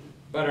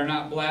 but are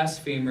not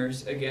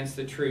blasphemers against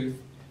the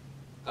truth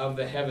of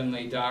the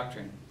heavenly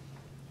doctrine.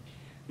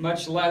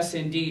 Much less,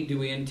 indeed, do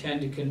we intend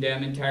to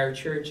condemn entire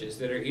churches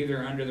that are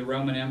either under the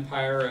Roman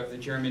Empire of the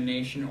German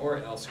nation or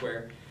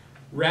elsewhere.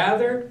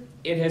 Rather,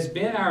 it has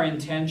been our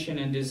intention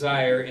and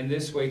desire in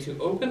this way to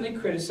openly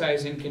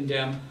criticize and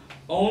condemn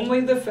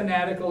only the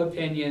fanatical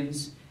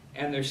opinions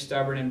and their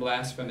stubborn and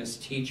blasphemous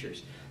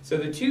teachers. So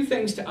the two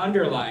things to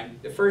underline,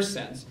 the first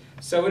sentence,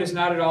 so it is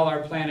not at all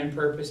our plan and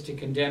purpose to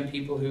condemn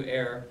people who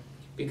err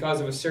because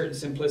of a certain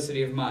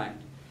simplicity of mind,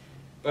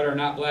 but are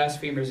not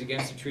blasphemers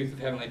against the truth of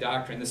heavenly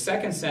doctrine. The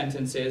second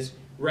sentence is,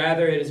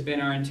 rather it has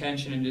been our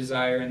intention and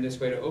desire in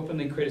this way to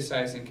openly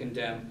criticize and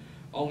condemn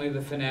only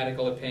the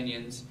fanatical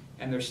opinions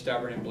and their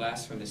stubborn and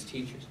blasphemous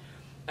teachers.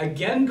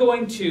 Again,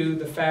 going to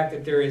the fact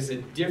that there is a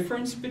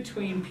difference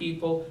between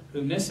people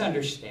who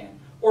misunderstand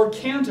or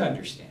can't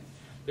understand.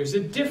 There's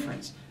a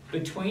difference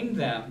between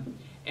them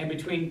and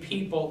between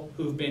people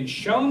who've been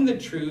shown the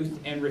truth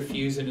and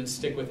refuse it and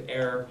stick with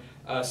error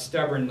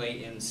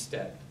stubbornly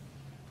instead.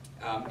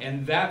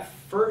 And that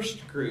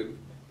first group,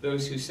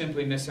 those who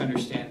simply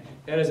misunderstand,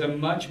 that is a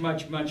much,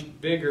 much, much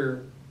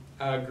bigger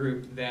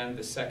group than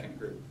the second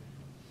group.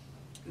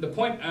 The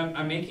point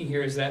I'm making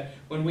here is that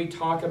when we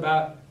talk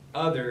about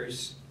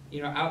others,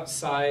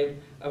 outside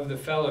of the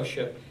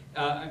fellowship,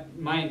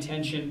 my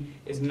intention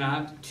is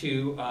not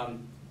to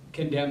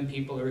condemn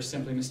people who are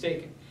simply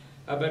mistaken,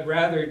 but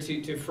rather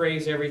to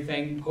phrase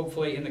everything,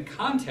 hopefully in the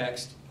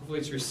context, hopefully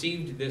it's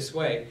received this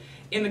way,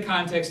 in the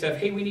context of,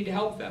 hey, we need to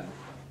help them,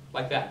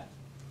 like that.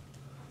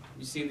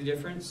 You see the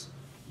difference?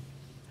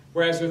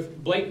 Whereas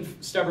with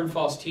blatant, stubborn,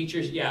 false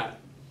teachers,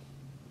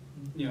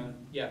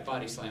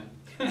 body slam.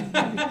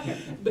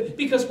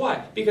 Because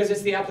why? Because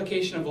it's the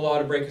application of the law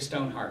to break a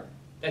stone heart.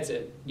 That's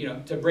it.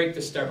 To break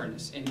the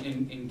stubbornness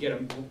and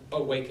get them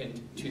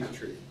awakened to the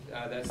truth.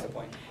 That's the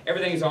point.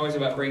 Everything is always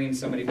about bringing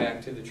somebody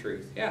back to the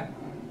truth.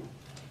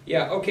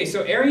 Yeah, okay,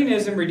 so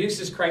Arianism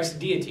reduces Christ's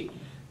deity.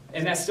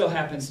 And that still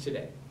happens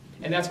today.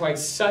 And that's why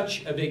it's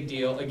such a big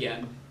deal,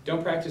 again.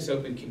 Don't practice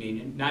open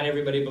communion. Not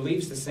everybody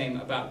believes the same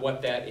about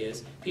what that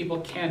is. People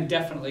can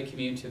definitely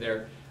commune to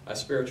their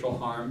spiritual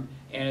harm,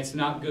 and it's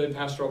not good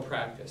pastoral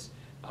practice.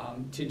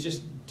 to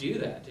just do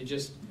that, to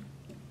just,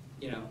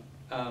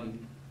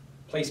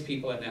 place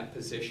people in that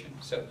position.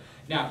 So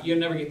now, you'll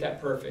never get that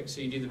perfect, so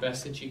you do the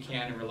best that you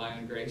can and rely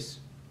on grace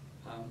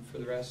for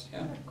the rest. I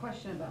Yeah. have a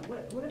question about,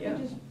 what if Yeah.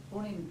 they just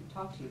won't even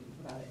talk to you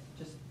about it?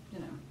 Just,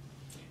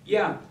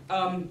 Yeah.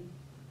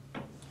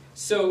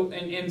 So,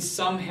 and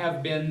some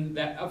have been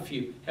a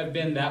few have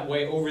been that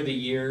way over the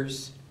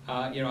years.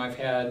 I've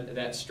had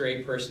that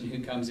stray person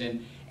who comes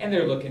in and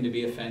they're looking to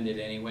be offended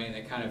anyway,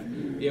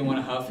 and they want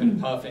to huff and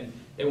puff, and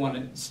they want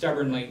to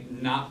stubbornly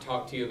not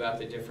talk to you about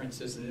the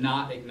differences,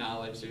 not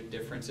acknowledge their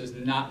differences,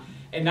 not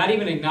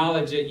even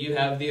acknowledge that you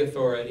have the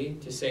authority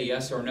to say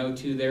yes or no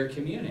to their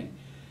communing.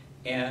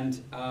 And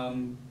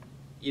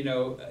you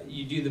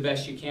do the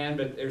best you can,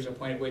 but there's a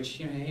point at which,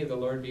 hey, the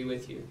Lord be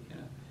with you,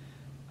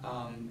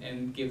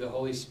 and give the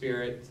Holy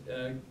Spirit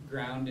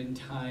ground and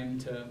time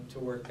to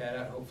work that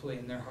out, hopefully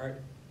in their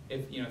heart,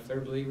 if they're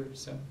believers.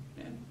 So,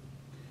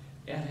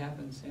 yeah, it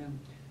happens. Yeah.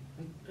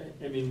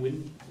 I mean,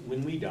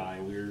 when we die,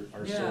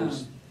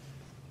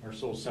 our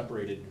souls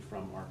separated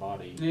from our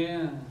body.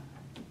 Yeah.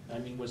 I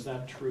mean, was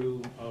that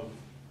true of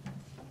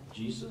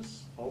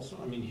Jesus also?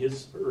 I mean,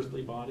 his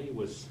earthly body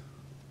was.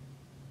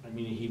 I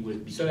mean, he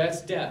would be. So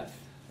that's death.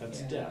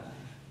 That's Yeah. death.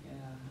 Yeah.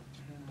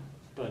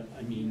 But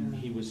I mean, Yeah.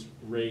 he was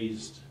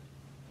raised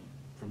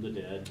from the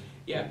dead.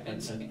 Yeah.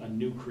 A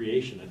new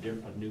creation,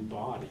 a new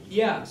body.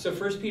 Yeah. So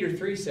 1 Peter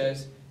 3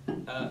 says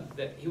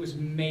that he was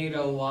made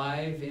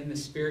alive in the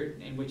spirit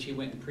in which he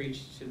went and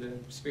preached to the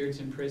spirits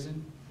in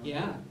prison. Okay.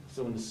 Yeah.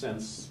 So in a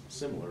sense,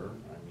 similar.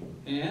 I mean.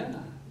 Yeah.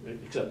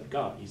 Except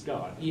God, he's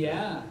God.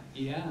 Yeah.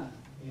 Yeah.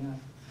 Yeah.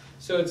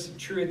 So it's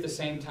true at the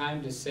same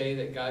time to say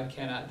that God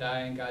cannot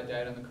die and God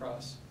died on the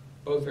cross.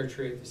 Both are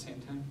true at the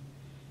same time.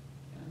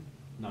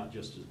 Yeah. Not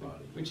just his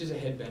body. Which is a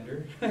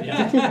headbender.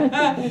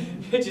 Yeah.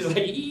 Which is like,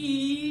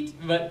 eat.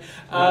 But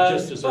Not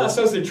just as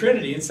so is the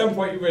Trinity. At some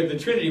point where the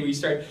Trinity,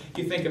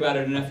 you think about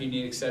it enough, you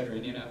need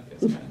Excedrin,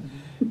 It's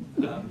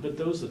kind of, but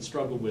those that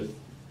struggle with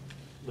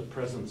the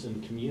presence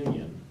in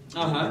communion,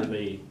 Uh-huh.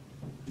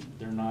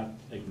 they're not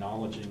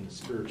acknowledging the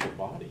spiritual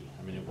body.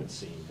 I mean, it would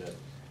seem that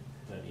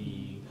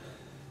he.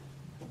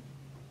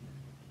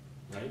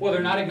 Right? well,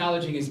 they're not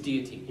acknowledging his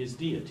deity. His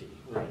deity,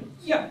 right?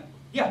 Yeah,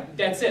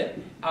 that's it.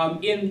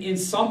 In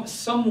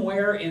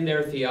somewhere in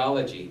their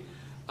theology,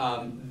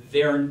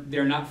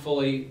 they're not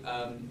fully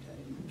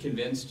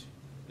convinced.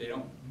 They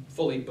don't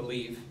fully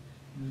believe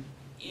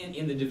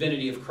in the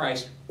divinity of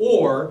Christ.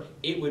 Or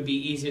it would be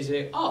easy to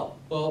say, oh,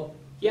 well,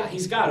 yeah,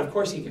 he's God. Of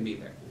course he can be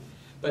there.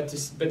 But to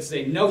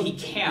say no, he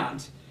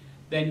can't.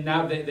 Then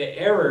now the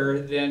error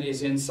then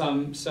is in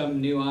some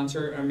nuance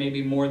or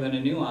maybe more than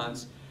a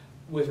nuance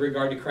with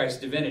regard to Christ's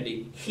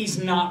divinity.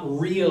 He's not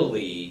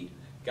really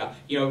God.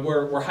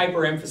 We're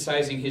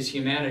hyper-emphasizing his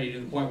humanity to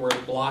the point where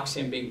it blocks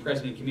him being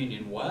present in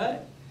communion.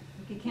 What?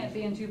 He can't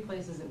be in two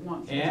places at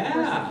once. Yeah. Of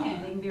course he can.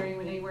 He can be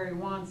anywhere he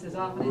wants, as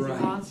often as Right.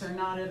 he wants, or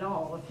not at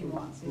all if he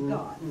wants. He's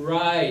God.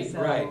 Right,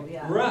 So, right,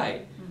 yeah.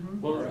 right.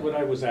 Mhm. Well, Right. what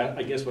I was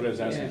asking,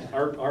 Yeah.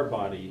 our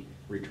body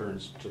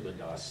returns to the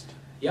dust,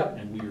 Yep,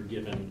 and we are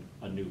given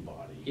a new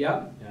body.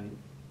 yep. And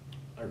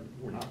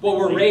we're not. Well,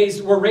 we're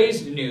really-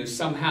 raised new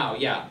somehow.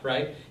 Yeah,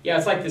 right. Yeah,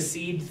 it's like the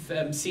seed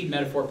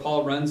metaphor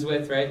Paul runs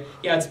with, right?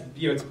 Yeah,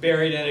 it's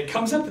buried and it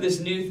comes up with this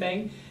new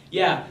thing.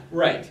 Yeah,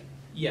 right.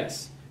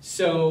 Yes.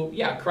 So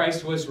yeah,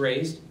 Christ was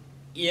raised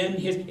in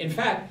his. In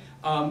fact,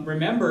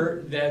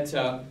 remember that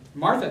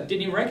Martha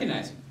didn't even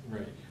recognize him.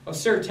 Right. Oh,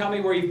 sir, tell me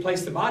where you've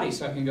placed the body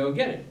so I can go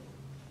get it.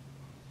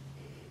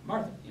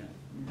 Martha,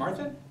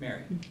 Martha,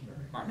 Mary,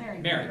 Martha, Mary.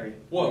 Mary.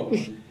 Whoa,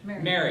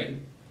 Mary. Mary,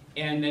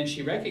 and then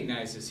she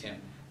recognizes him.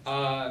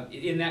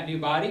 In that new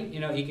body,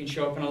 he can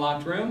show up in a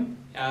locked room.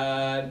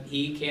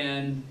 He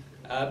can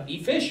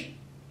eat fish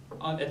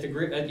at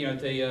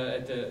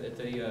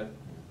the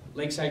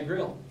lakeside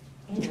grill.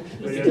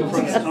 But yet in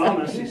front of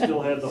Thomas, he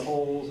still had the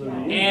holes and the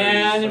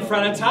And in injuries,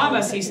 front of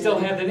Thomas, he still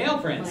had the nail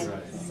prints.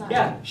 Right.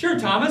 Yeah, sure,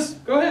 Thomas,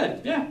 go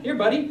ahead. Yeah, here,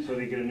 buddy. So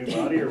did he get a new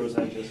body, or was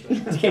that just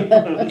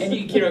a...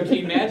 And can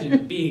you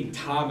imagine being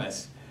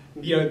Thomas?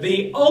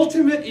 The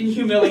ultimate in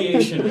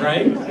humiliation,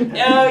 right?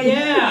 Oh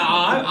yeah,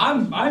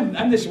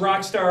 I'm this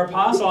rock star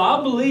apostle.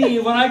 I'll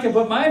believe when I can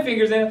put my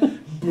fingers in.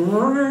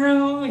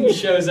 He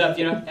shows up,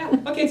 Yeah,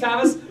 okay,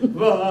 Thomas.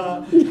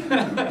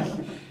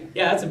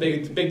 Yeah, that's a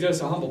big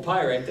dose of humble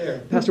pie right there.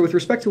 Pastor, with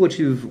respect to what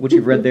you've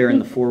read there in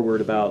the foreword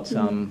about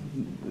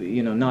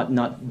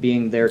not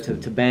being there to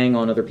bang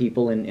on other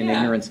people in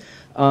ignorance,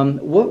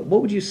 what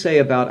would you say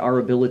about our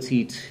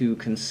ability to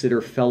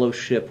consider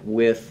fellowship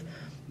with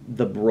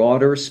the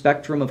broader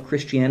spectrum of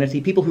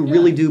Christianity, people who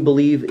really do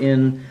believe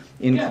in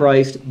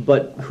Christ,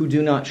 but who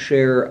do not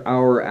share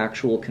our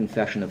actual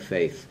confession of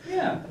faith?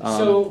 Yeah.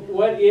 So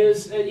what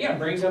is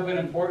brings up an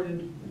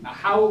important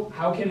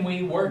how can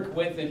we work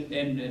with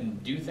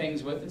and do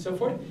things with and so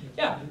forth?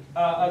 Yeah,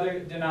 other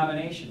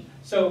denomination.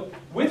 So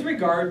with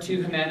regard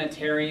to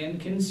humanitarian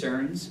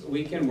concerns,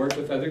 we can work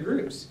with other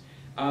groups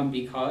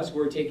because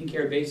we're taking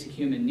care of basic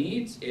human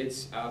needs.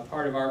 It's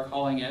part of our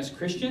calling as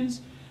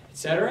Christians,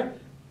 etc.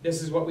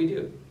 This is what we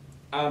do.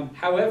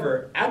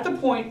 However, at the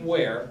point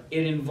where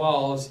it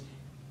involves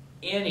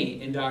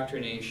any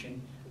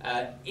indoctrination,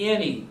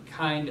 any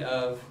kind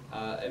of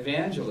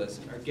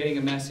evangelism, or getting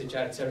a message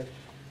out, etc.,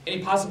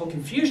 any possible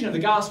confusion of the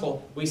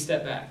gospel, we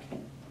step back.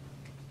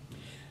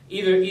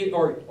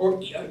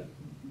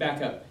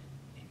 Back up.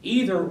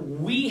 Either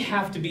we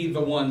have to be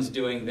the ones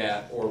doing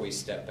that, or we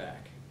step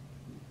back.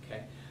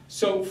 Okay.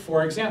 So,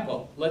 for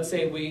example, let's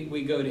say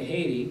we go to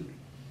Haiti,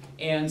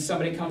 and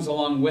somebody comes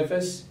along with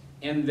us,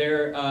 and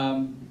they're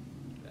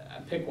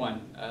pick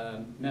one,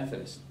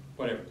 Methodist,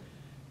 whatever.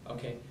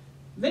 Okay,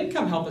 they can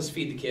come help us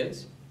feed the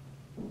kids.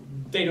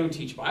 They don't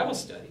teach Bible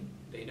study.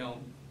 They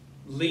don't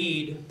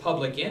lead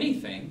public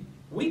anything.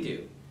 We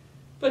do.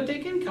 But they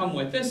can come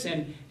with us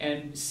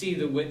and see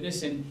the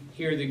witness and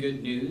hear the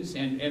good news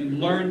and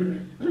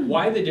learn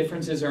why the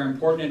differences are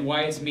important and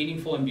why it's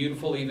meaningful and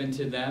beautiful even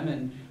to them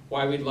and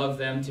why we'd love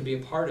them to be a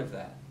part of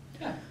that.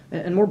 Yeah.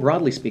 And more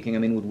broadly speaking, I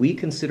mean, would we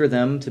consider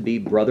them to be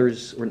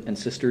brothers and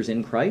sisters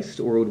in Christ,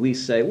 or would we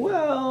say,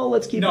 well,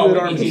 let's keep it at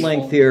arm's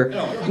length here?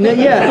 No,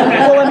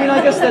 yeah. Well, I mean,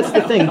 I guess that's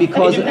the thing,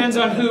 because it depends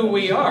on who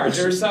we are.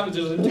 There's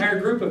an entire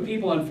group of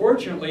people,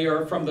 unfortunately,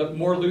 are from the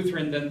more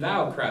Lutheran than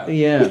thou crowd.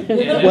 Yeah.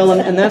 Well,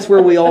 and that's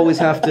where we always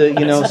have to,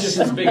 it's just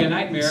as big a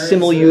nightmare.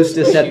 Simul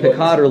justus et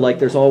peccator, like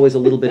there's always a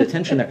little bit of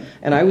tension there.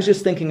 And I was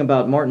just thinking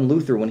about Martin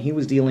Luther when he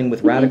was dealing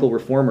with radical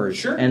reformers,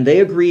 sure. And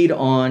they agreed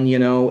on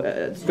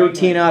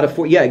 13 out of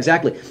 4. Yeah,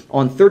 exactly.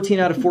 On 13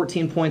 out of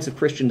 14 points of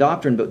Christian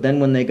doctrine, but then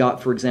when they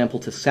got, for example,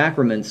 to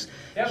sacraments,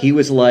 yep. He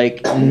was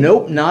like,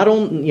 nope, not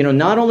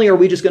only are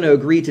we just going to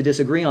agree to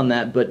disagree on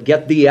that, but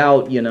get thee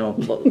out,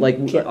 like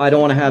I don't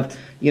want to have,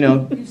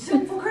 You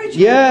sinful creature.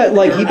 Yeah,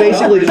 like he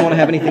basically didn't want to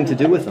have anything to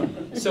do with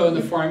them. So in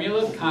the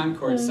Formula of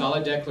Concord,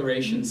 Solid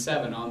Declaration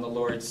 7 on the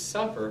Lord's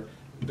Supper,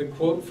 the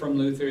quote from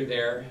Luther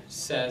there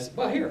says,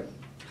 well, here,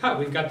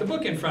 we've got the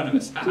book in front of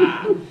us.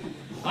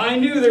 I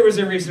knew there was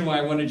a reason why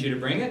I wanted you to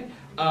bring it.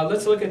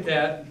 Let's look at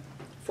that.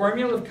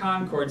 Formula of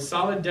Concord,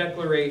 Solid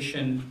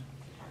Declaration.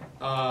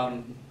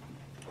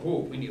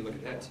 We need to look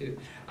at that too.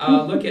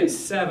 Look at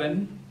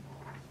 7.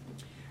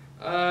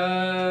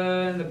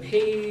 The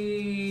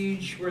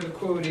page where the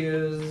quote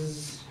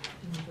is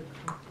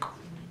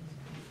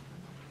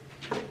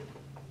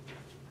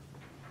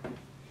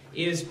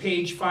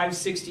page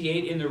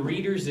 568 in the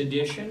Reader's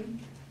Edition.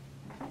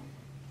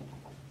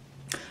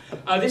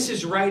 This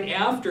is right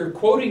after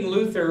quoting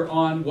Luther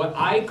on what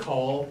I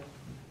call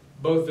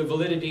both the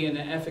validity and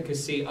the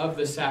efficacy of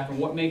the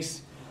sacrament. What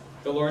makes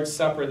the Lord's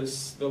Supper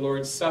the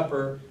Lord's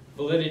Supper,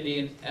 validity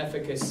and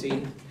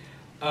efficacy.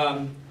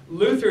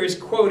 Luther is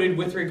quoted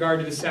with regard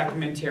to the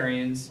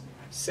sacramentarians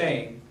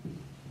saying,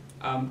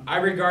 I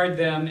regard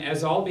them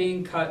as all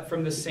being cut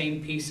from the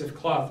same piece of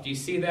cloth. Do you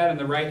see that in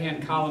the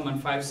right-hand column on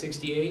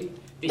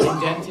 568? The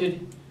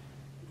indented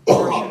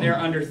portion there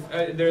under,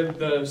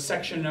 the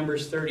section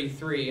number's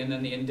 33, and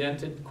then the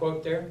indented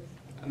quote there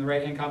on the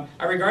right-hand column.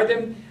 I regard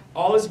them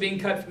all as being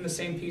cut from the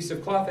same piece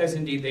of cloth, as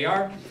indeed they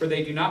are, for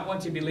they do not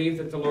want to believe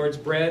that the Lord's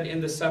bread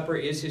in the supper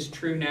is his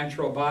true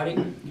natural body,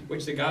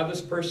 which the godless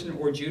person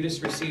or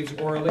Judas receives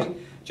orally,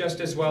 just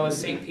as well as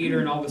St. Peter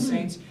and all the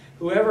saints.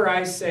 Whoever,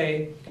 I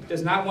say,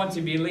 does not want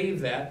to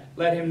believe that,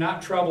 let him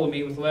not trouble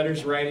me with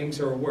letters, writings,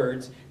 or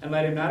words, and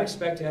let him not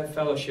expect to have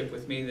fellowship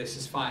with me. This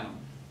is final.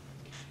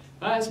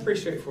 That's pretty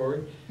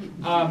straightforward.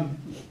 And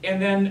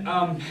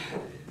then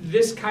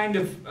this kind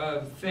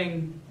of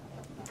thing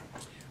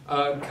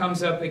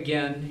comes up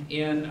again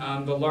in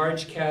the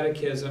Large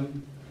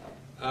Catechism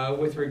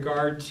with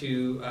regard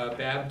to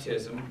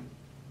baptism.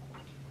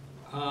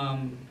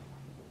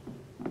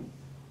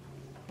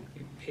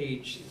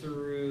 Page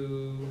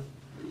through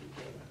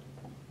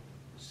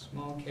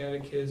Small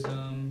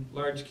Catechism,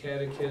 Large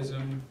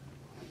Catechism,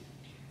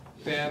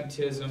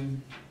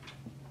 baptism.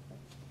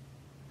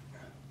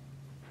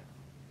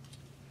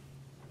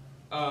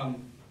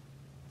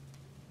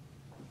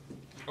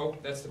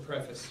 That's the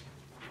preface.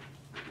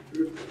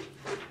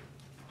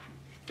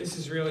 This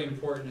is really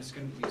important. It's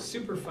going to be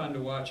super fun to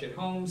watch at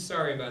home.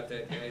 Sorry about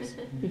that, guys.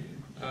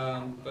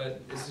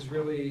 But this is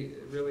really,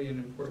 really an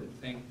important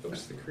thing.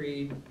 Oops, the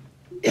creed.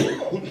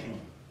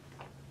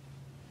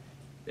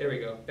 There we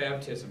go.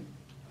 Baptism.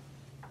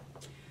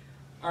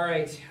 All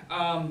right.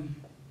 On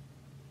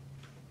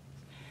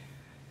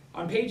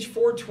page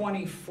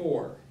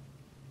 424.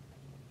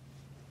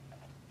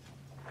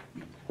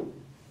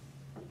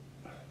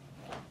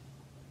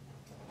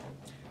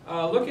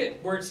 Look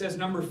at where it says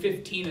number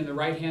 15 in the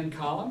right-hand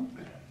column.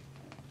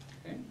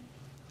 Okay.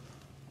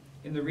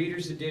 In the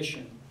Reader's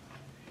Edition.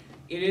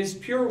 It is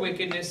pure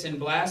wickedness and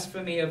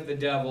blasphemy of the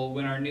devil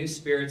when our new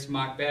spirits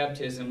mock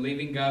baptism,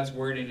 leaving God's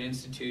word and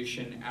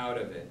institution out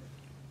of it.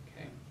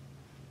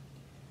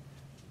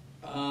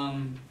 Okay.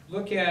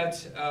 Look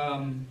at,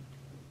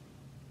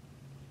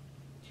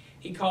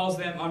 he calls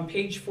them, on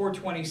page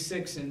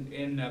 426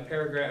 in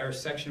paragraph, or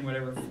section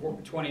whatever,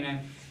 429,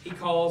 he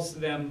calls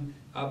them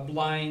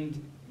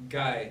blind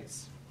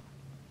guides.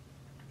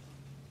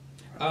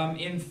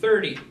 In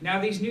 30, now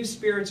these new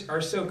spirits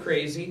are so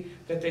crazy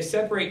that they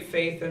separate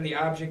faith and the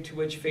object to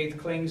which faith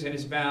clings and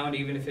is bound,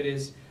 even if it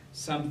is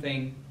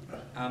something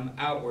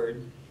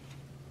outward.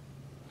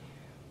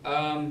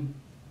 On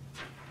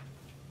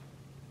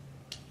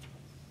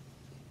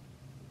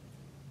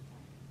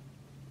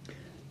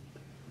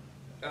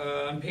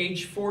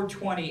page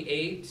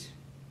 428,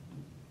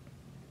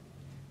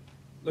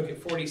 look at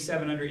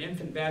 47 under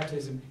infant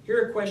baptism.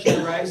 Here a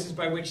question arises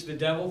by which the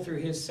devil, through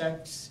his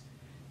sects,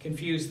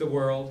 confused the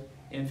world.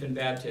 Infant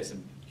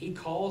baptism. He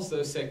calls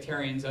those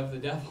sectarians of the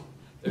devil.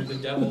 They're the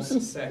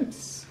devil's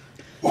sects.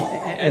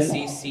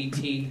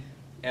 S-E-C-T-S.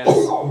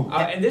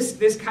 And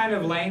this kind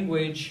of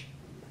language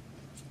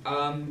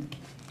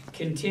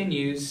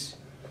continues.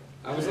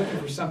 I was looking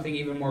for something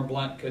even more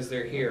blunt because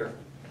they're here.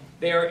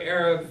 They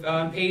are,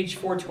 on page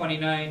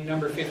 429,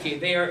 number 50,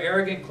 they are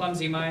arrogant,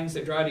 clumsy minds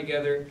that draw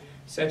together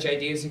such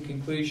ideas and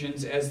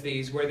conclusions as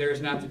these. Where there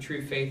is not the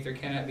true faith, there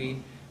cannot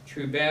be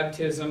true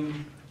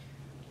baptism.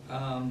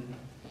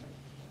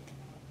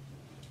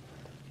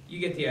 You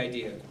get the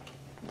idea.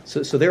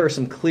 So there are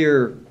some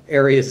clear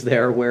areas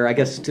there where I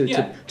guess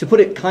to put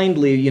it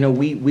kindly, you know,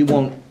 we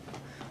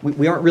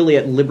aren't really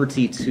at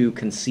liberty to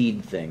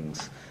concede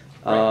things.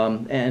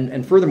 Right.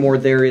 And furthermore,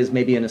 there is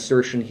maybe an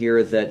assertion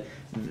here that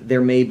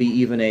there may be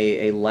even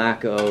a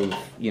lack of,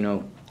 you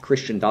know,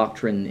 Christian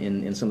doctrine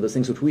in some of those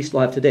things, which we still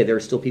have today. There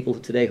are still people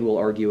today who will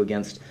argue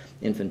against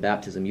infant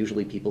baptism,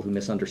 usually people who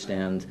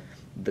misunderstand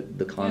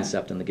the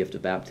concept and the gift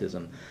of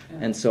baptism. Yeah.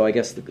 And so I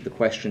guess the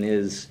question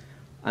is,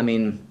 I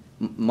mean,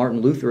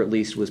 Martin Luther at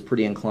least was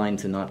pretty inclined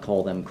to not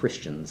call them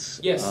Christians.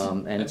 Yes,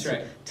 and that's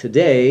right.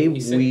 Today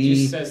he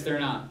just says they're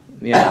not.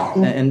 Yeah,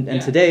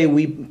 and today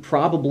we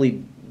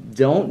probably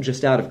don't,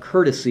 just out of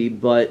courtesy,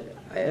 but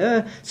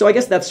so I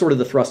guess that's sort of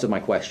the thrust of my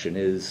question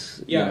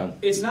is, yeah, you know,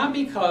 it's not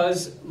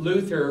because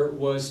Luther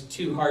was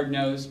too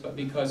hard-nosed, but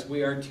because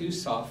we are too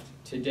soft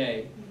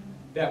today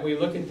that we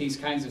look at these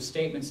kinds of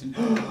statements and,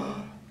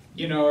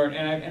 you know,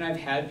 and I've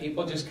had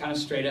people just kind of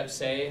straight up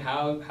say,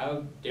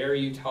 how dare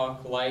you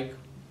talk like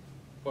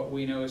what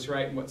we know is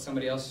right and what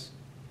somebody else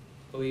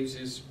believes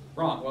is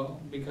wrong?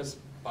 Well, because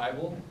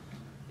Bible,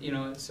 you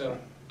know, so.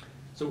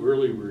 So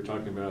earlier we were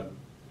talking about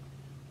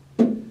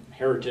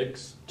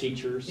heretics,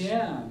 teachers,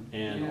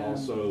 and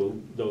also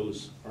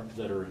those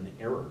that are in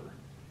error.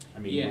 I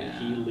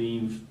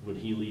mean, would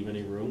he leave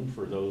any room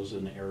for those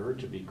in error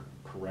to be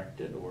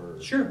corrected, or?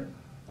 Sure.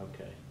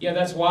 Okay. Yeah,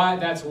 that's why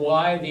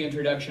the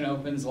introduction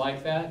opens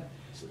like that.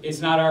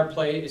 It's not our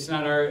it's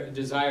not our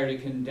desire to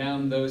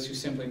condemn those who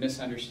simply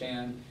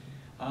misunderstand,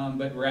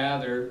 but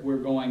rather we're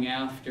going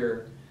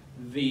after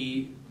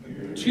the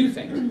two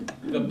things: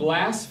 the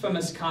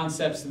blasphemous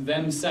concepts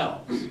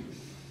themselves.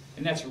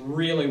 And that's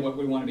really what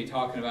we want to be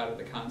talking about are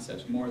the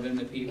concepts more than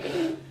the people.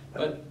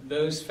 But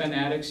those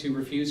fanatics who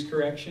refuse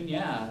correction,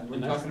 we're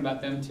talking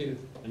about them too.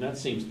 And that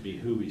seems to be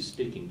who he's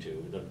speaking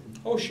to.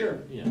 Oh, sure.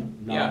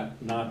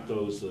 Not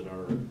those that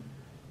are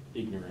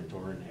ignorant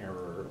or in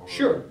error. Or,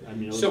 sure. I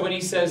mean, so when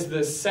he says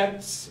the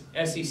sects,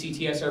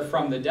 S-E-C-T-S, are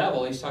from the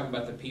devil, he's talking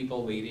about the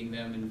people leading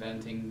them,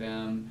 inventing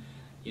them,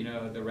 you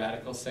know, the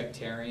radical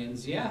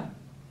sectarians,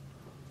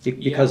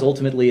 Because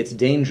ultimately it's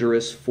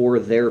dangerous for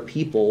their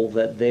people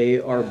that they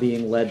are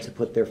being led to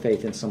put their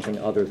faith in something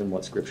other than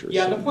what Scripture is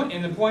saying.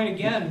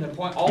 The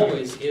point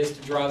always is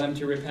to draw them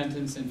to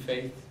repentance and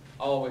faith.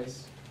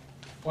 Always.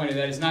 The point of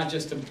that is not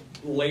just to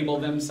label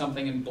them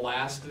something and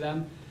blast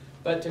them,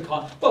 but to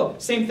call. Well,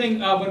 same thing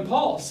when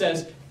Paul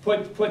says,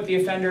 put the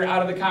offender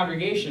out of the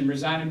congregation,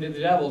 resign him to the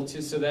devil,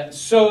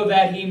 so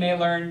that he may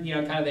learn, you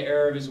know, kind of the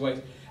error of his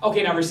ways.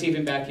 Okay, now receive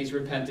him back. He's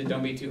repented.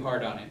 Don't be too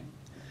hard on him.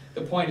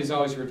 The point is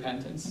always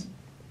repentance.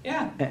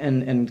 Yeah.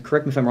 And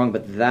correct me if I'm wrong,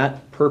 but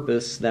that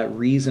purpose, that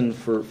reason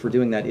for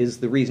doing that is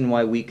the reason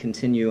why we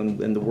continue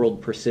and the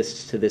world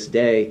persists to this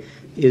day,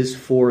 is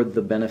for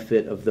the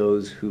benefit of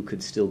those who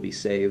could still be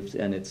saved.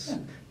 And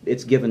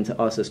it's given to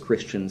us as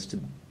Christians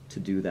to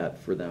do that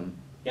for them.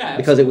 Yeah,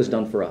 because it was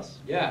done for us.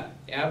 Yeah,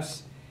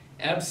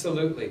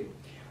 absolutely.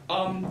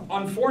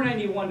 On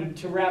 491,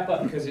 to wrap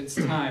up because it's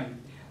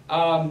time,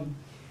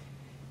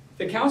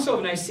 the Council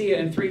of Nicaea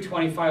in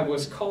 325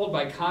 was called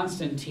by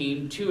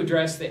Constantine to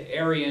address the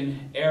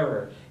Arian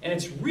error. And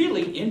it's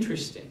really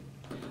interesting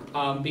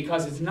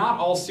because it's not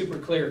all super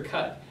clear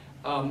cut.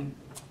 You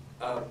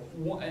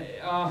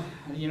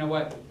know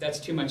what? That's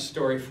too much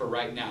story for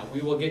right now.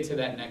 We will get to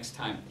that next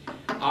time.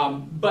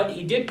 But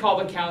he did call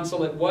the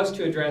council. It was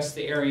to address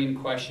the Arian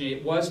question.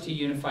 It was to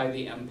unify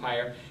the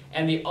empire.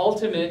 And the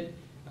ultimate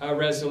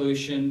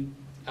resolution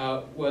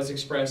was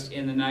expressed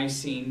in the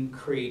Nicene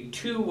Creed,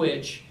 to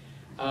which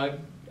a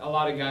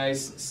lot of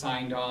guys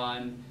signed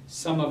on,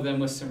 some of them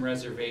with some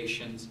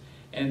reservations,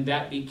 and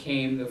that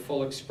became the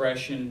full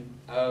expression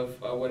of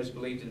what is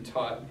believed and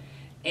taught.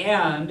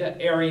 And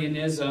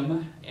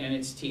Arianism and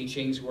its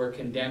teachings were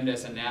condemned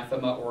as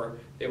anathema, or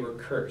they were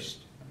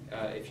cursed,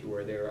 if you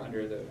were. They were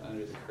under the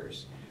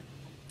curse.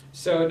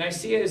 So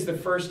Nicaea is the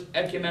first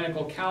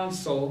ecumenical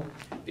council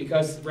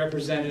because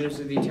representatives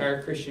of the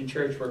entire Christian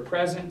church were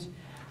present.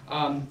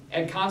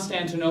 At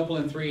Constantinople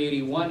in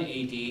 381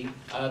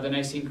 AD, the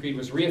Nicene Creed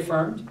was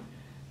reaffirmed,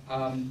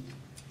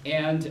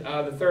 and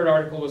the third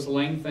article was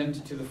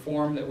lengthened to the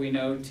form that we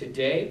know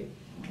today.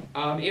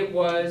 It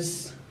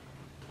was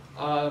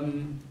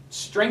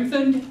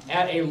strengthened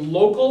at a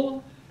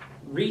local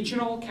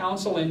regional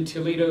council in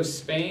Toledo,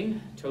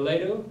 Spain.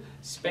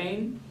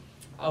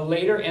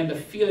 Later, and the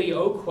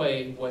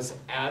filioque was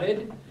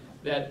added,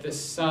 that the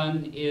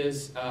Son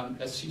is,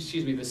 the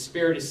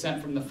Spirit is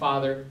sent from the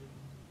Father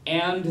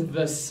and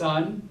the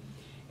Son.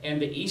 And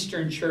the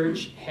Eastern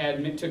Church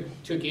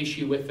took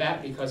issue with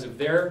that because of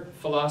their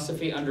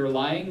philosophy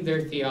underlying their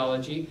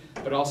theology,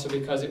 but also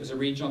because it was a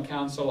regional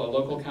council, a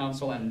local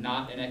council, and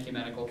not an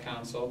ecumenical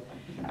council.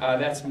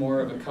 That's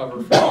more of a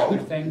cover for the other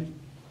thing.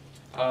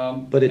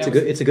 But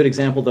it's a good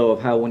example, though,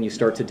 of how when you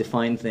start to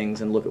define things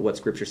and look at what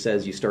Scripture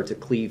says, you start to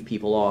cleave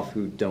people off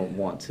who don't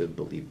want to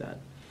believe that.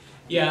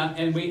 Yeah,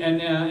 and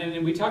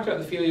we talked about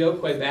the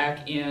filioque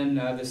back in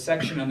the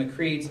section on the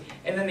creeds,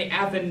 and then the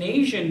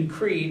Athanasian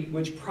Creed,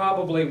 which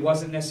probably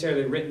wasn't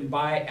necessarily written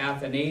by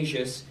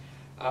Athanasius,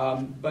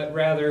 but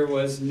rather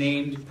was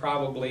named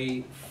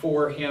probably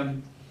for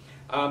him.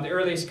 The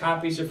earliest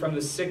copies are from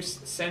the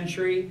 6th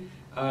century,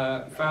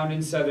 found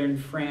in southern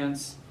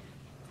France,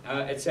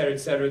 etc.,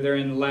 etc. They're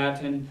in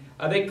Latin.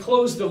 They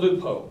close the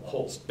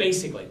loopholes,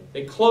 basically.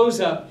 They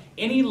close up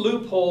any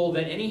loophole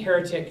that any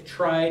heretic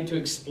tried to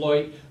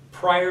exploit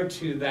prior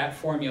to that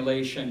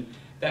formulation.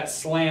 That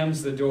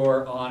slams the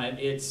door on it.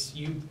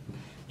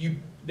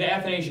 The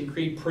Athanasian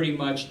Creed pretty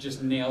much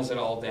just nails it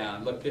all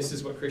down. Look, this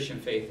is what Christian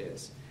faith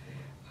is.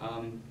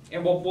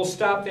 And we'll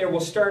stop there. We'll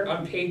start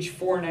on page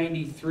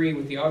 493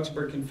 with the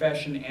Augsburg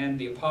Confession and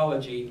the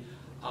Apology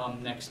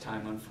next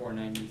time on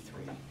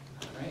 493. All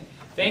right.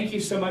 Thank you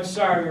so much.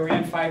 Sorry, we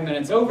ran 5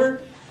 minutes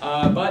over,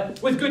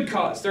 but with good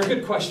cause. They're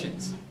good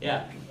questions.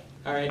 Yeah.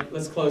 All right,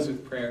 let's close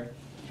with prayer.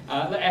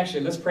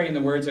 Actually, let's pray in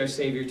the words our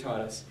Savior taught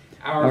us.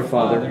 Our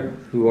Father,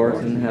 who art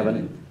in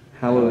heaven,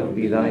 hallowed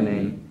be thy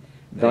name.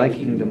 Thy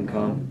kingdom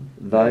come,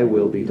 thy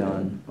will be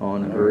done,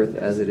 on earth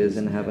as it is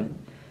in heaven.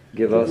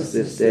 Give us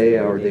this day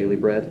our daily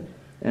bread,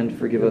 and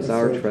forgive us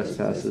our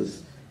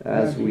trespasses,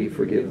 as we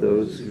forgive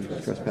those who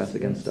trespass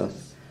against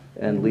us.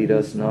 And lead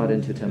us not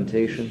into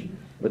temptation,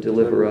 but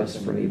deliver us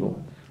from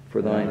evil.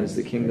 For thine is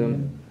the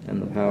kingdom,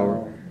 and the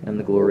power, and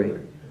the glory,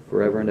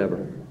 forever and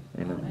ever.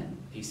 Amen.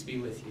 Peace be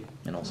with you.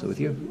 And also with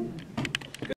you.